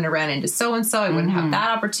to, I wouldn't have ran into so-and-so. I wouldn't have that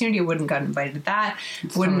opportunity. I wouldn't have got invited to that.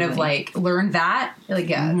 Wouldn't have like learned that. Like,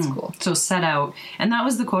 yeah, that's cool. So set out. And that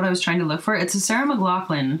was the quote I was trying to look for. It's a Sarah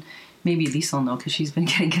McLachlan. Maybe Lisa will know because she's been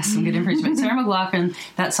getting us some good information. But Sarah McLachlan,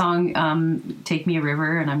 that song, Take Me a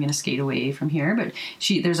River and I'm going to skate away from here. But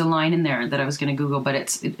there's a line in there that I was going to Google, but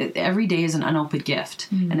it's every day is an unopened gift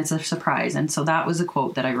and it's a surprise. And so that was a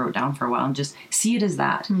quote that I wrote down for a while and just see it as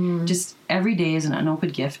that. Just every day is an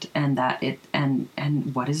unopened gift and that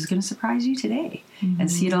and what is going to surprise you today?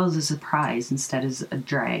 And see it all as a surprise instead as a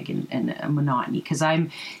drag and a monotony. Because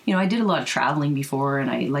I'm, you know, I did a lot of traveling before and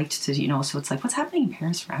I liked to, you know, so it's like, what's happening in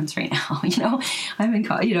Paris, France right now? You know, I'm in,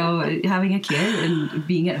 you know, having a kid and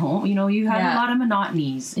being at home, you know, you have a lot of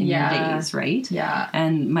monotonies in your days, right? Yeah.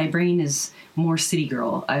 And my brain is more city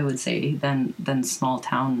girl, I would say, than small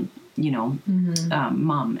town, you know,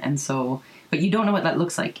 mom. And so, but you don't know what that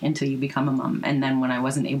looks like until you become a mom. And then when I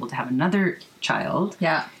wasn't able to have another child,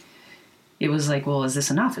 it was like, well, is this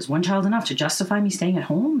enough? Is one child enough to justify me staying at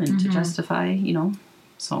home and to justify, you know?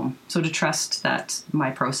 So to trust that my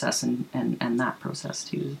process and that process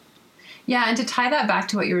too. Yeah, and to tie that back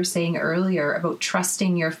to what you were saying earlier about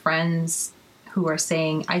trusting your friends who are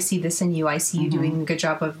saying, I see this in you, I see you doing a good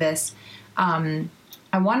job of this. I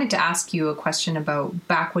wanted to ask you a question about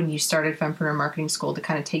back when you started Fempreneur Marketing School to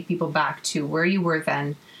kind of take people back to where you were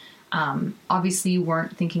then. Obviously, you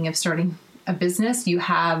weren't thinking of starting a business. You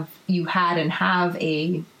had and have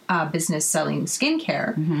a business selling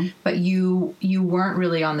skincare, but you weren't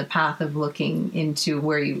really on the path of looking into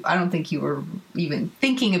where I don't think you were even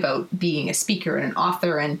thinking about being a speaker and an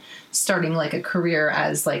author and starting like a career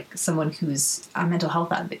as like someone who's a mental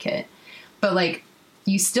health advocate. But like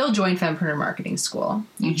you still joined Fempreneur Marketing School.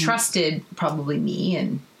 You trusted probably me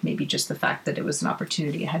and maybe just the fact that it was an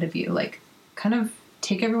opportunity ahead of you. Like kind of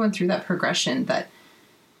take everyone through that progression that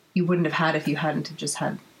you wouldn't have had if you hadn't have just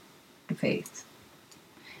had the faith.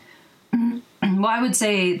 Well, I would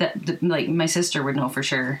say that like my sister would know for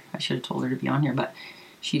sure. I should have told her to be on here, but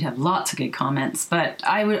she'd have lots of good comments. But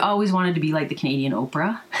I would always wanted to be like the Canadian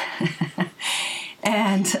Oprah.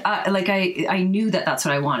 And like I knew that that's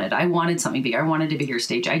what I wanted. I wanted something bigger. I wanted a bigger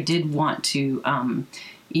stage. I did want to,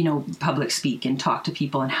 you know, public speak and talk to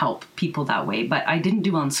people and help people that way. But I didn't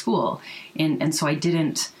do well in school. And so I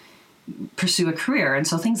didn't pursue a career. And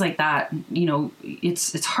so things like that, you know,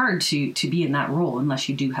 it's hard to be in that role unless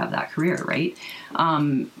you do have that career, right?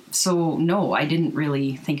 So no, I didn't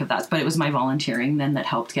really think of that, but it was my volunteering then that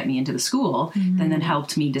helped get me into the school, then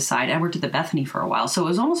helped me decide. I worked at the Bethany for a while. So it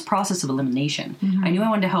was almost a process of elimination. I knew I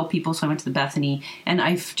wanted to help people, so I went to the Bethany, and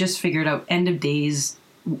I've just figured out end of days,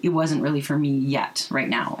 it wasn't really for me yet right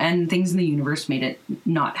now. And things in the universe made it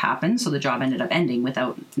not happen. So the job ended up ending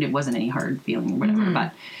it wasn't any hard feeling or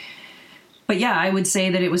whatever, But yeah, I would say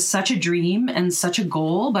that it was such a dream and such a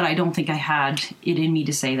goal, but I don't think I had it in me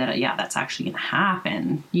to say that, yeah, that's actually going to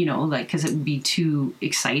happen, you know, like, because it would be too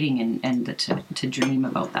exciting and to dream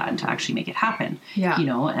about that and to actually make it happen, you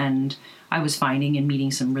know, and I was finding and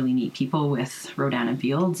meeting some really neat people with Rodan &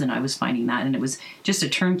 Fields, and I was finding that, and it was just a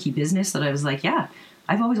turnkey business that I was like, yeah,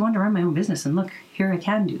 I've always wanted to run my own business, and look, here I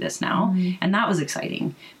can do this now. And that was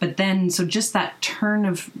exciting. But then, so just that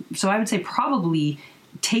turn so I would say probably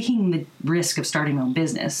taking the risk of starting my own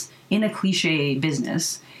business in a cliche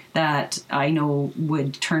business that I know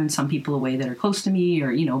would turn some people away that are close to me,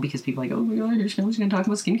 or, you know, because people are like, oh my God, she's going to talk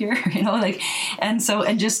about skincare, you know, like, and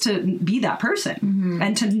just to be that person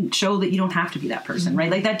and to show that you don't have to be that person,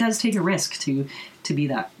 right? Like that does take a risk to be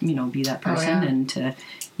that, you know, be that person and to,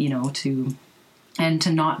 you know, and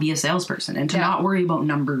to not be a salesperson and to not worry about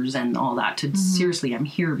numbers and all that. To seriously, I'm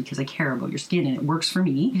here because I care about your skin and it works for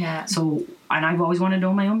me. Yeah. So, and I've always wanted to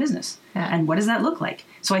own my own business. Yeah. And what does that look like?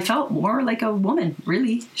 So I felt more like a woman,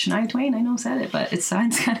 really. Shania Twain, I know, said it, but it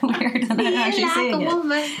sounds kind of weird that I'm actually saying it.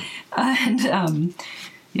 And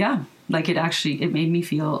Like it made me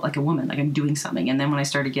feel like a woman, like I'm doing something. And then when I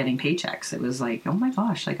started getting paychecks, it was like, oh my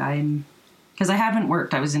gosh, like because I haven't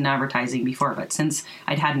worked. I was in advertising before, but since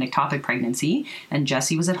I'd had an ectopic pregnancy and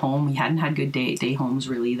Jesse was at home, we hadn't had good day homes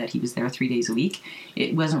really, that he was there 3 days a week.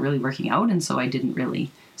 It wasn't really working out. And so I didn't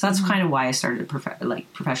really. So that's kind of why I started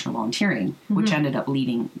professional volunteering, which ended up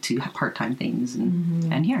leading to part-time things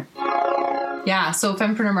and here. Yeah. So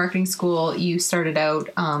Fempreneur Marketing School, you started out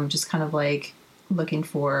just kind of like looking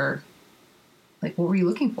for, like, what were you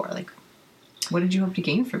looking for? Like, what did you hope to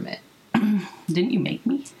gain from it? Didn't you make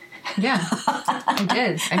me? Yeah, I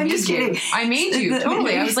did. I'm just kidding. I made you.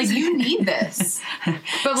 Totally. I was like, you need this.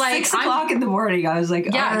 But like 6 o'clock in the morning, I was like,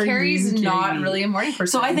 yeah, Carrie's not really a morning person.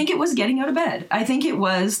 So I think it was getting out of bed. I think it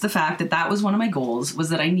was the fact that was one of my goals, was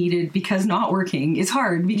that I needed, because not working is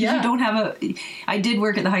hard because you don't have I did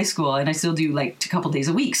work at the high school and I still do like a couple days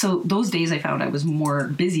a week. So those days I found I was more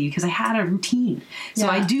busy because I had a routine. So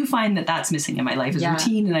I do find that that's missing in my life is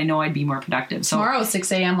routine, and I know I'd be more productive. So tomorrow,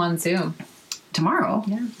 6 a.m. on Zoom. Tomorrow?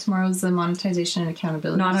 Yeah, tomorrow's the monetization and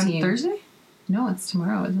accountability Not on team. Thursday? No, it's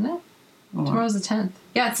tomorrow, isn't it? Oh, tomorrow's the 10th.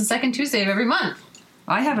 Yeah, it's the second Tuesday of every month.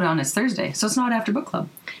 I have it on as Thursday, so it's not after book club.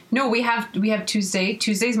 No, we have Tuesday.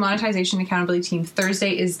 Tuesday's monetization and accountability team.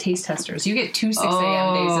 Thursday is taste testers. You get 2 6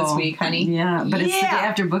 a.m. days this week, honey. Yeah, but it's the day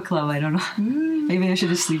after book club. I don't know. Maybe I should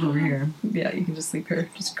just sleep over here. Yeah, you can just sleep here.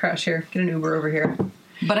 Just crash here. Get an Uber over here.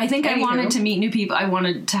 But I think I wanted to meet new people. I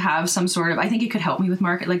wanted to have some sort of, I think it could help me with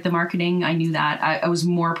the marketing. I knew that. I was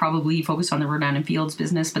more probably focused on the Rodan and Fields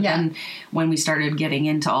business. But then when we started getting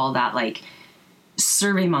into all that, like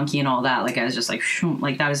Survey Monkey and all that, like I was just like,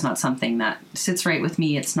 that is not something that sits right with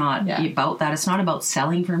me. It's not about that. It's not about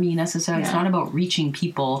selling for me necessarily. It's not about reaching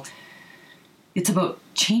people. It's about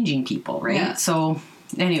changing people, right? Yeah. So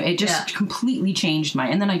anyway, it just completely changed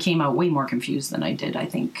and then I came out way more confused than I did, I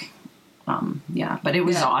think. But it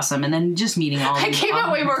was awesome. And then just meeting all I came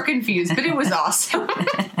out way more confused, but it was awesome.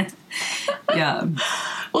 Yeah.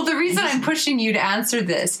 Well, the reason I'm pushing you to answer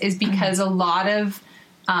this is because a lot of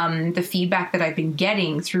the feedback that I've been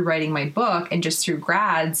getting through writing my book and just through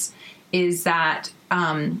grads is that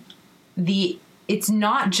it's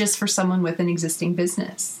not just for someone with an existing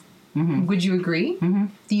business. Mm-hmm. Would you agree? Mm-hmm.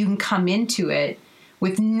 That you can come into it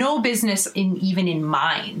with no business even in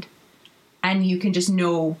mind. And you can just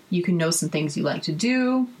know some things you like to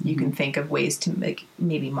do. You can think of ways to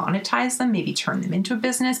maybe monetize them, maybe turn them into a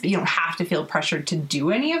business, but you don't have to feel pressured to do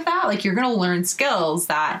any of that. Like, you're going to learn skills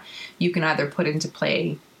that you can either put into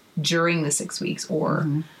play during the 6 weeks or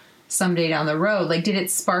someday down the road. Like, did it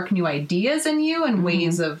spark new ideas in you and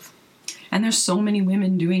ways of... And there's so many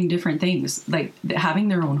women doing different things, like having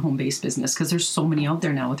their own home-based business, because there's so many out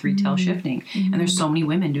there now with retail shifting, and there's so many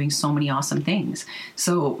women doing so many awesome things.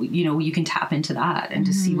 So, you can tap into that and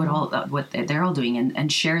to see what they're all doing and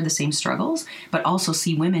share the same struggles, but also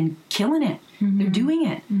see women killing it. They're doing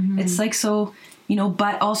it. It's like, so,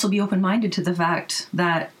 but also be open-minded to the fact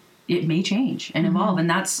that it may change and evolve. And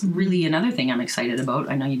that's really another thing I'm excited about.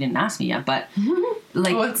 I know you didn't ask me yet, but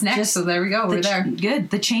like, what's next? So there we go. We're there. Good.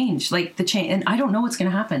 The change, and I don't know what's going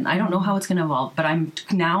to happen. I don't know how it's going to evolve, but I'm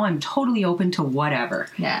totally open to whatever.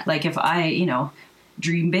 Yeah. Like, if I,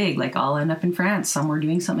 dream big, like I'll end up in France somewhere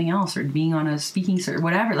doing something else or being on a speaking cert or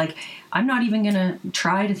whatever. Like, I'm not even going to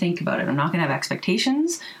try to think about it. I'm not going to have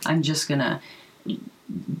expectations. I'm just going to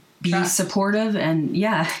be supportive and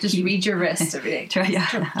just read your wrist every day.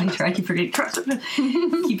 I try keep forgetting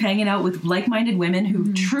keep hanging out with like-minded women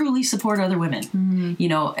who truly support other women.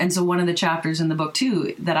 And so one of the chapters in the book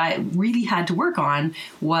too that I really had to work on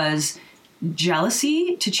was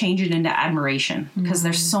jealousy to change it into admiration, because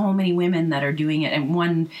there's so many women that are doing it. And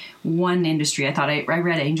one industry, I thought I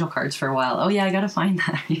read angel cards for a while. Oh yeah, I gotta find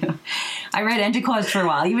that. I read angel cards for a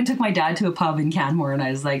while. I even took my dad to a pub in Canmore and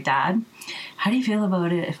I was like, Dad, how do you feel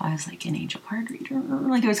about it if I was like an angel card reader?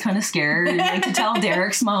 Like, I was kind of scared, like, to tell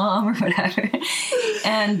Derek's mom or whatever.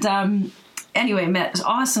 And anyway, met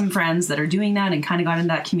awesome friends that are doing that and kind of got into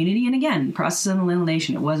that community. And again, process of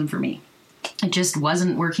elimination, it wasn't for me. It just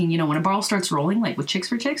wasn't working. When a ball starts rolling, like with Chicks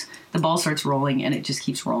for Chicks, the ball starts rolling and it just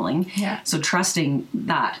keeps rolling. Yeah. So trusting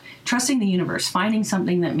the universe, finding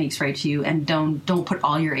something that makes right to you, and don't put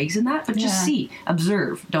all your eggs in that, but just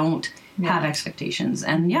observe, don't have expectations.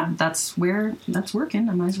 And that's working.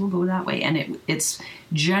 I might as well go that way. And it's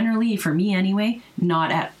generally, for me anyway,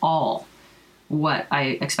 not at all what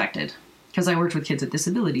I expected. Because I worked with kids with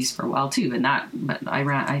disabilities for a while too, but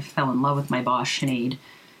I fell in love with my boss, Sinead.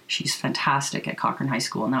 She's fantastic at Cochrane High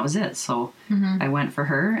School, and that was it. So I went for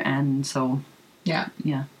her, and so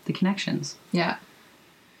the connections. Yeah.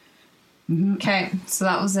 Okay, so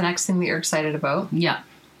that was the next thing that you're excited about. Yeah.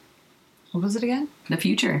 What was it again? The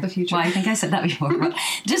future. The future. Well, I think I said that before. But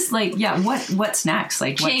just like, what's next?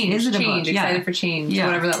 Like, Change. what is it Change. about? Excited for change. Yeah.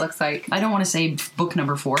 Whatever that looks like. I don't want to say book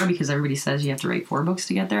number 4 because everybody says you have to write 4 books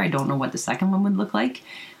to get there. I don't know what the second one would look like.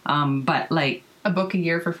 But like a book a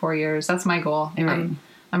year for 4 years. That's my goal. Right.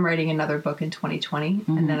 I'm writing another book in 2020,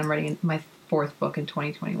 and then I'm writing my 4th book in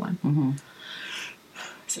 2021. Mm-hmm.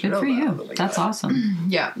 Good for you. That's awesome.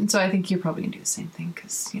 Yeah. And so I think you're probably gonna do the same thing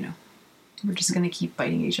because we're just gonna keep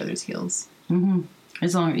biting each other's heels. Mm-hmm.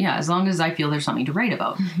 As long as I feel there's something to write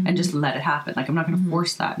about, and just let it happen. Like I'm not going to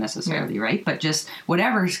force that necessarily, right? But just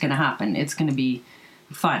whatever's going to happen, it's going to be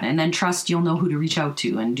fun. And then trust you'll know who to reach out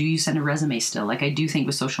to. And do you send a resume still? Like I do think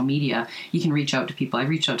with social media, you can reach out to people. I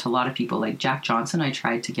reached out to a lot of people, like Jack Johnson. I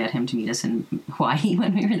tried to get him to meet us in Hawaii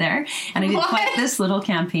when we were there. And I did quite this little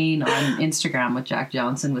campaign on Instagram with Jack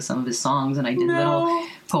Johnson with some of his songs. And I did little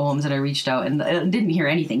poems, and I reached out and didn't hear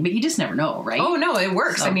anything, but you just never know, right? Oh no, it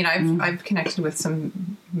works. So, I mean, I've connected with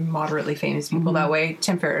some moderately famous people that way.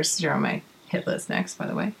 Tim Ferriss, you're on my hit list next, by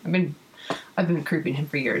the way. I've been creeping him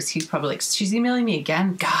for years. He's probably like, she's emailing me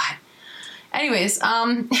again. God. Anyways,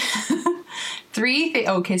 3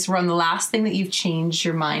 okay, so we're on the last thing that you've changed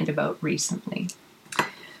your mind about recently.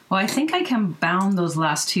 Well, I think I can bound those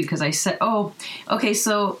last 2 because I said,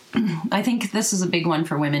 so I think this is a big one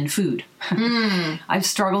for women, food. I've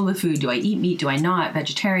struggled with food. Do I eat meat? Do I not?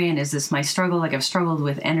 Vegetarian? Is this my struggle? Like I've struggled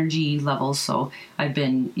with energy levels. So I've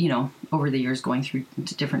been, over the years going through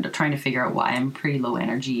trying to figure out why I'm pretty low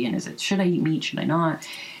energy. And should I eat meat? Should I not?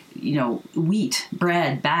 Wheat,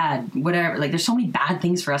 bread, bad, whatever. Like there's so many bad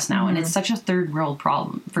things for us now. And it's such a third world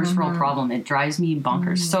problem, first world problem. It drives me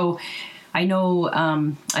bonkers. So I know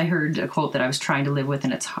I heard a quote that I was trying to live with,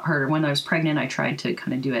 and it's harder. When I was pregnant, I tried to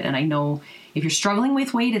kind of do it. And I know if you're struggling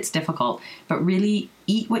with weight, it's difficult, but really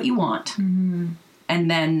eat what you want. And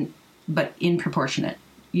then, but in proportionate,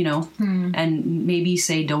 and maybe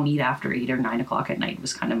say don't eat after 8 or 9 o'clock at night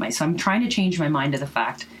was kind of so I'm trying to change my mind to the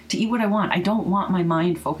fact to eat what I want. I don't want my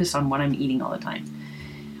mind focused on what I'm eating all the time.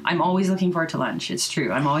 I'm always looking forward to lunch. It's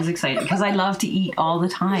true. I'm always excited because I love to eat all the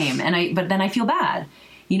time. But then I feel bad.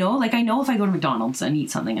 Like I know if I go to McDonald's and eat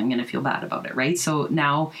something, I'm going to feel bad about it, right? So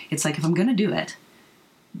now it's like if I'm going to do it,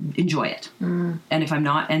 enjoy it. And if I'm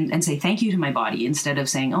not, and say thank you to my body instead of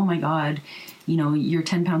saying, oh my God, you're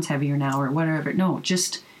 10 pounds heavier now or whatever. No,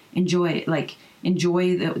 just enjoy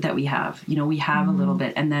that we have. We have a little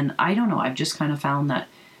bit. And then, I don't know, I've just kind of found that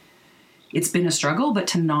it's been a struggle, but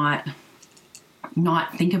to not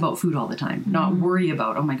think about food all the time, not worry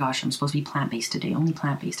about, oh my gosh, I'm supposed to be plant-based today, only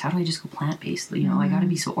plant-based. How do I just go plant-based? I got to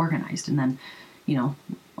be so organized. And then,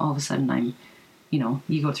 all of a sudden I'm,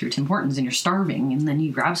 you go through Tim Hortons and you're starving and then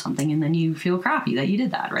you grab something and then you feel crappy that you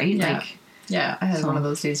did that, right? Yeah. Yeah, I had one of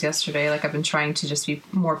those days yesterday. Like I've been trying to just be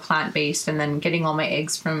more plant-based and then getting all my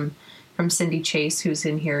eggs from Cindy Chase, who's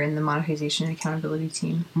in here in the monetization and accountability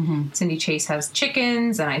team. Cindy Chase has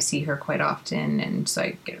chickens and I see her quite often, and so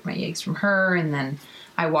I get my eggs from her. And then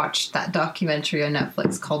I watched that documentary on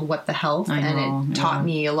Netflix called What the Health, and it taught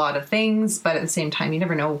me a lot of things, but at the same time you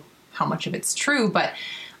never know how much of it's true. But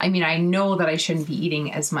I mean, I know that I shouldn't be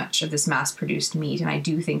eating as much of this mass-produced meat, and I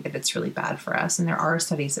do think that it's really bad for us, and there are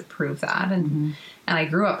studies that prove that. And I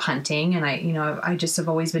grew up hunting, and I just have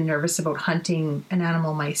always been nervous about hunting an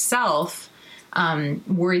animal myself,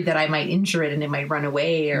 worried that I might injure it and it might run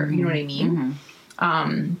away, or you know what I mean.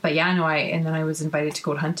 But yeah, no, and then I was invited to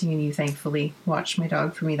go hunting, and you thankfully watched my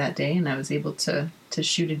dog for me that day, and I was able to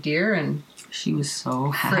shoot a deer, and she was so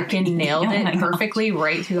happy. Freaking nailed it perfectly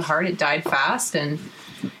right through the heart. It died fast, and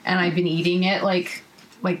I've been eating it like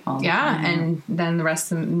yeah, and then the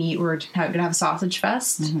rest of the meat, we're gonna have a sausage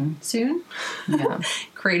fest soon. Yeah.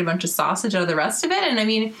 Create a bunch of sausage out of the rest of it. And I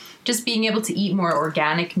mean, just being able to eat more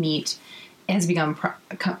organic meat has become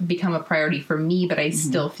a priority for me, but I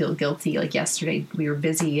still feel guilty. Like yesterday we were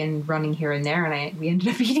busy and running here and there, and we ended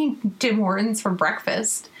up eating Tim Hortons for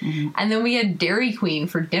breakfast, and then we had Dairy Queen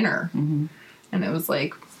for dinner, and it was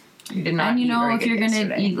like, you did not. And if you're going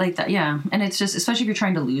to eat like that, and it's just, especially if you're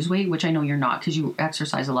trying to lose weight, which I know you're not because you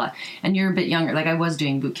exercise a lot and you're a bit younger. Like I was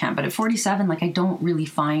doing boot camp, but at 47, like I don't really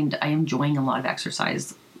find I enjoying a lot of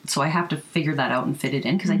exercise. So I have to figure that out and fit it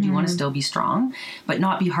in because I do want to still be strong, but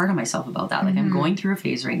not be hard on myself about that. Like I'm going through a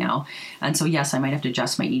phase right now. And so yes, I might have to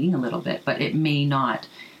adjust my eating a little bit, but it may not,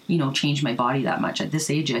 change my body that much. At this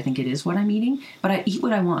age, I think it is what I'm eating, but I eat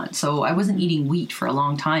what I want. So I wasn't eating wheat for a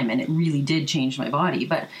long time, and it really did change my body.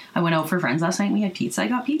 But I went out for friends last night and we had pizza. I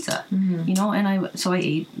got pizza, and I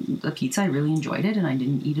ate the pizza. I really enjoyed it, and I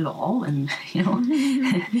didn't eat it all. And,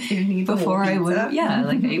 before I would have,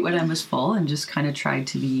 like I ate when I was full and just kind of tried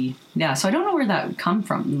to be, so I don't know where that come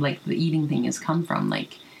from. Like the eating thing has come from.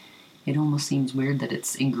 Like, it almost seems weird that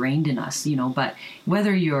it's ingrained in us, you know, but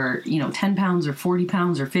whether you're, you know, 10 pounds or 40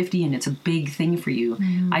 pounds or 50 and it's a big thing for you,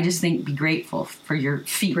 I just think be grateful for your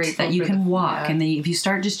feet, that you can walk. And then if you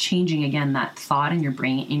start just changing again that thought in your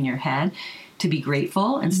brain, in your head, to be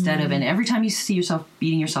grateful instead of, and every time you see yourself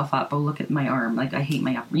beating yourself up, oh, look at my arm, like I hate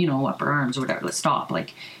my upper arms or whatever, let's stop,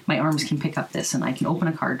 like my arms can pick up this and I can open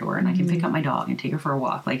a car door and I can pick up my dog and take her for a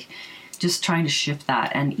walk, like just trying to shift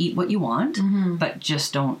that and eat what you want, but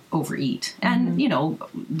just don't overeat. And, you know,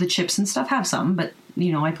 the chips and stuff have some, but,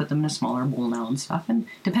 you know, I put them in a smaller bowl now and stuff. And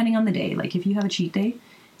depending on the day, like if you have a cheat day,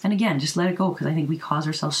 and again, just let it go, because I think we cause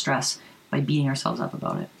ourselves stress by beating ourselves up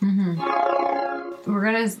about it.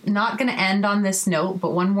 We're not gonna end on this note,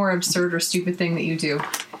 but one more absurd or stupid thing that you do.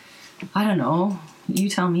 I don't know. You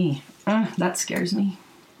tell me. That scares me.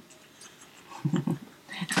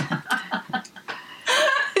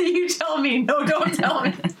 You tell me. No, don't tell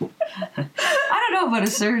me. I don't know about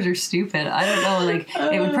absurd or stupid. I don't know.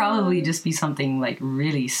 Like, it would probably just be something like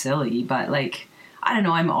really silly, but like, I don't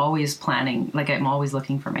know. I'm always planning, like I'm always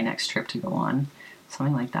looking for my next trip to go on.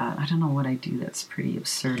 Something like that. I don't know what I do that's pretty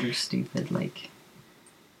absurd or stupid. Like,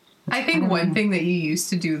 I think one thing that you used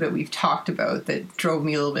to do that we've talked about that drove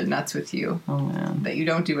me a little bit nuts with you, that you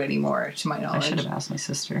don't do anymore, to my knowledge. I should have asked my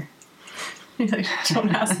sister. Like, don't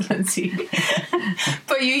ask Lindsay.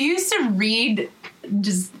 But you used to read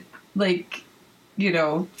just like, you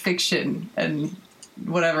know, fiction and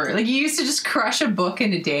whatever. Like you used to just crush a book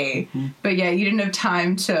in a day, but yeah, you didn't have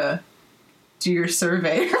time to do your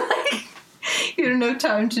survey. Like you didn't have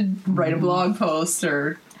time to write a blog post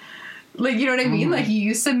or like, you know what I mean? Like you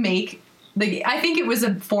used to make, like, I think it was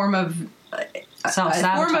a form of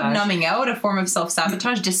numbing out, a form of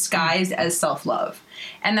self-sabotage disguised as self-love.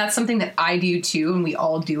 And that's something that I do too, and we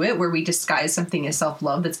all do it, where we disguise something as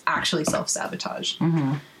self-love that's actually self-sabotage.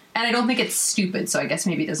 And I don't think it's stupid, so I guess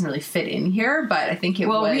maybe it doesn't really fit in here, but I think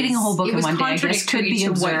reading a whole book in one day, I guess, could be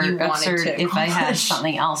absurd if I had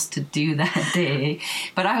something else to do that day.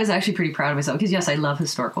 But I was actually pretty proud of myself, because yes, I love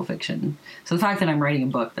historical fiction. So the fact that I'm writing a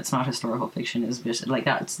book that's not historical fiction is just, like,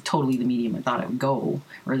 that's totally the medium I thought it would go,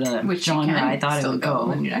 or the genre I thought it would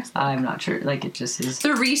go. I'm not sure, like, it just is.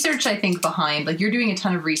 The research, I think, behind, like, you're doing a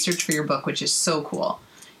ton of research for your book, which is so cool.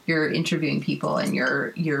 You're interviewing people and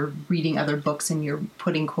you're reading other books and you're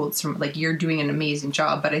putting quotes from, like, you're doing an amazing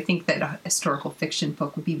job. But I think that a historical fiction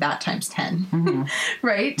book would be that times 10,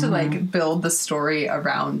 right? To like build the story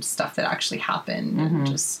around stuff that actually happened and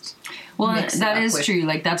just. Well, that is true.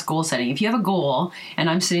 Like, that's goal setting. If you have a goal and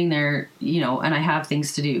I'm sitting there, you know, and I have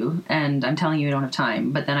things to do and I'm telling you I don't have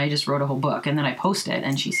time, but then I just wrote a whole book and then I post it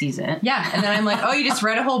and she sees it. Yeah. And then I'm like, oh, you just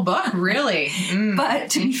read a whole book? Really?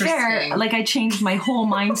 But to be fair, like, I changed my whole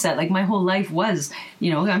mindset. Like, my whole life was,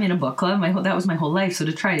 you know, I'm in a book club. That was my whole life. So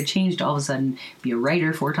to try to change to all of a sudden be a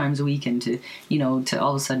writer 4 times a week and to, you know, to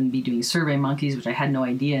all of a sudden be doing Survey Monkeys, which I had no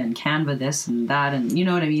idea, and Canva this and that, and you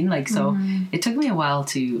know what I mean? Like, so it took me a while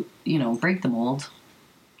to, you know, break the mold.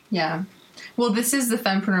 Yeah. Well, this is the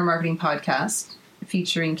Fempreneur Marketing Podcast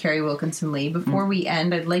featuring Carrie Wilkinson Lee. Before we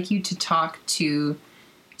end, I'd like you to talk to,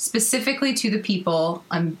 specifically to the people,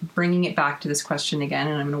 I'm bringing it back to this question again,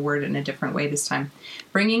 and I'm going to word it in a different way this time.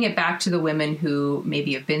 Bringing it back to the women who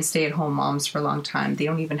maybe have been stay-at-home moms for a long time. They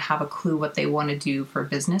don't even have a clue what they want to do for a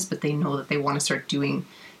business, but they know that they want to start doing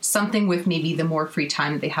something with maybe the more free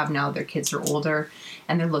time that they have now. Their kids are older,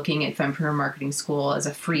 and they're looking at Fempreneur Marketing School as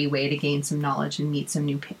a free way to gain some knowledge and meet some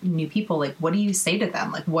new people. Like, what do you say to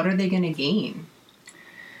them? Like, what are they going to gain?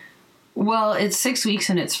 Well, it's 6 weeks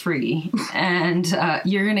and it's free, and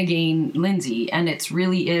you're going to gain Lindsay, and it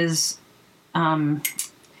really is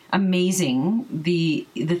amazing the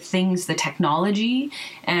things, the technology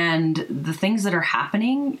and the things that are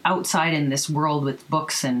happening outside in this world with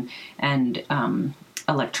books and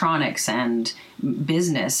electronics and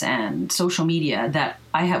business and social media that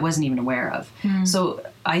I wasn't even aware of. So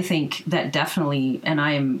I think that definitely, and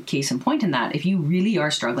I am case in point in that, if you really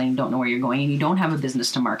are struggling, don't know where you're going, and you don't have a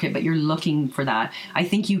business to market, but you're looking for that, I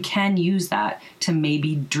think you can use that to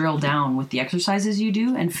maybe drill down with the exercises you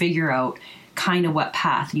do and figure out kind of what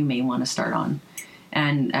path you may want to start on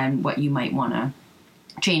and what you might want to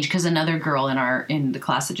change. Because another girl in the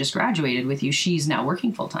class that just graduated with you, she's now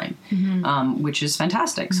working full-time, which is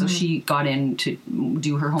fantastic. So she got in to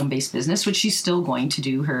do her home-based business, which she's still going to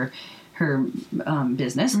do her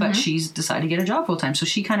business, but she's decided to get a job full-time. So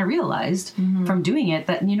she kind of realized from doing it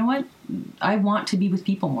that, you know what, I want to be with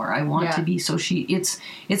people more. I want to be, so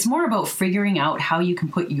it's more about figuring out how you can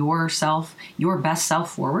put yourself, your best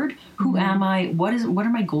self forward. Who am I? What are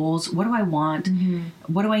my goals? What do I want?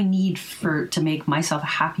 What do I need to make myself a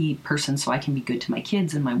happy person so I can be good to my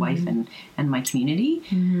kids and my wife and my community?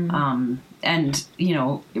 And, you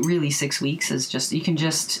know, really 6 weeks is just,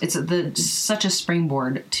 it's such a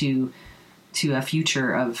springboard to a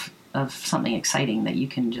future of something exciting that you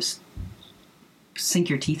can just sink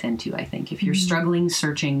your teeth into, I think. If you're struggling,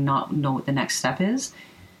 searching, not know what the next step is,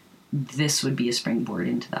 this would be a springboard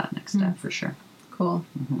into that next step for sure. Cool.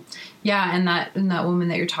 Yeah, and that woman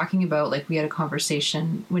that you're talking about, like, we had a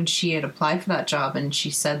conversation when she had applied for that job, and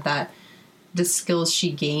she said that the skills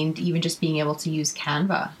she gained, even just being able to use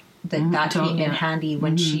Canva, that came in handy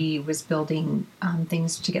when she was building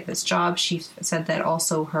things to get this job. She said that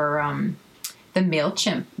also her the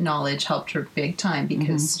MailChimp knowledge helped her big time,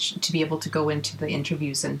 because to be able to go into the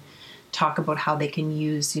interviews and talk about how they can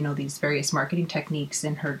use, you know, these various marketing techniques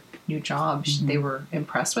in her new job, they were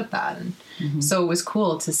impressed with that. And so it was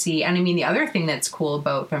cool to see. And I mean, the other thing that's cool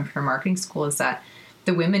about Fempreneur Marketing School is that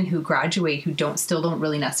the women who graduate who still don't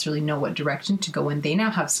really necessarily know what direction to go in, they now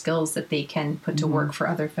have skills that they can put to work for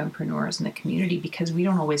other fempreneurs in the community, because we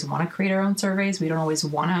don't always want to create our own surveys. We don't always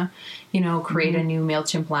want to, you know, create a new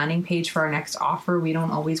MailChimp landing page for our next offer. We don't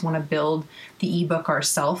always want to build the ebook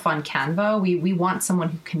ourselves on Canva. We want someone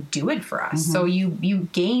who can do it for us. So you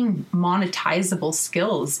gain monetizable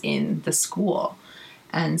skills in the school.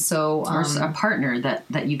 And so, or a partner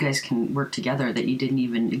that you guys can work together that you didn't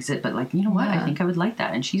even exist, but like, you know what, I think I would like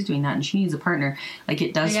that, and she's doing that, and she needs a partner. Like,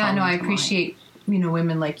 it does. Yeah, no, I appreciate you know,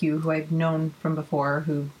 women like you who I've known from before,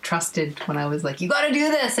 who trusted when I was like, you got to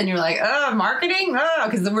do this, and you're like, oh, marketing, oh,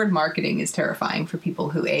 because the word marketing is terrifying for people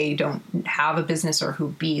who A, don't have a business, or who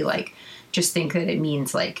B, like, just think that it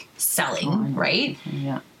means like selling, right?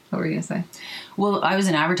 Yeah. What were you going to say? Well, I was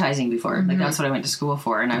in advertising before. Like, that's what I went to school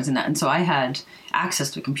for. And I was in that. And so I had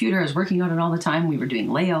access to a computer. I was working on it all the time. We were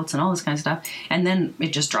doing layouts and all this kind of stuff. And then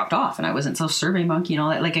it just dropped off. And I wasn't so Survey Monkey and all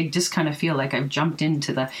that. Like, I just kind of feel like I've jumped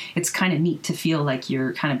into it's kind of neat to feel like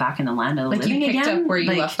you're kind of back in the land of the living again. Like, you picked up where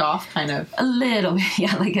you left off, kind of. A little bit.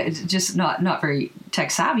 Yeah, like, just not very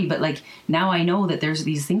tech savvy. But, like, now I know that there's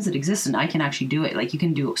these things that exist and I can actually do it. Like, you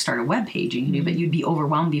can start a web page. You can do, but you'd be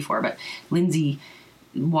overwhelmed before. But Lindsay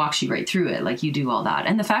walks you right through it. Like, you do all that,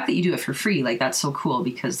 and the fact that you do it for free, like, that's so cool,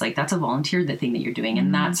 because like, that's a volunteer thing that you're doing,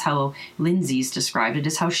 and that's how Lindsay's described it,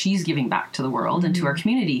 is how she's giving back to the world and to our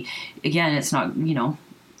community. Again, it's not, you know,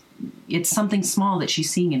 it's something small that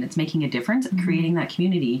she's seeing, and it's making a difference. Creating that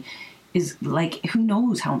community is, like, who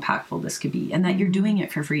knows how impactful this could be, and that you're doing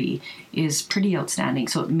it for free is pretty outstanding.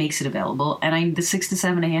 So it makes it available. And the 6 to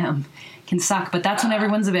 7 a.m. can suck, but that's when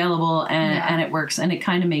everyone's available, and it works, and it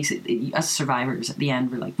kind of makes it, us survivors at the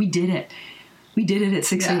end, we're like, we did it at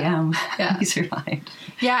 6 a.m. Yeah. We survived.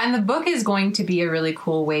 Yeah, and the book is going to be a really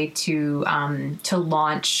cool way to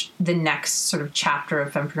launch the next sort of chapter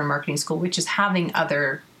of Fempreneur Marketing School, which is having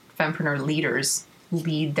other Fempreneur leaders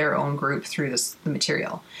lead their own group through the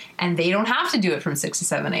material. And they don't have to do it from 6 to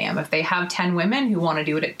 7 a.m. If they have 10 women who want to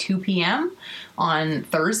do it at 2 p.m. on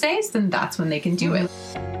Thursdays, then that's when they can do it.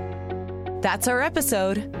 That's our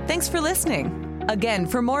episode. Thanks for listening. Again,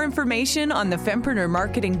 for more information on the Fempreneur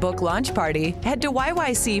Marketing Book Launch Party, head to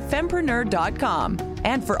yycfempreneur.com.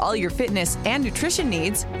 And for all your fitness and nutrition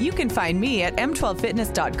needs, you can find me at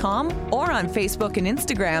m12fitness.com or on Facebook and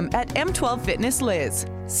Instagram at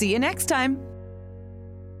m12fitnessliz. See you next time.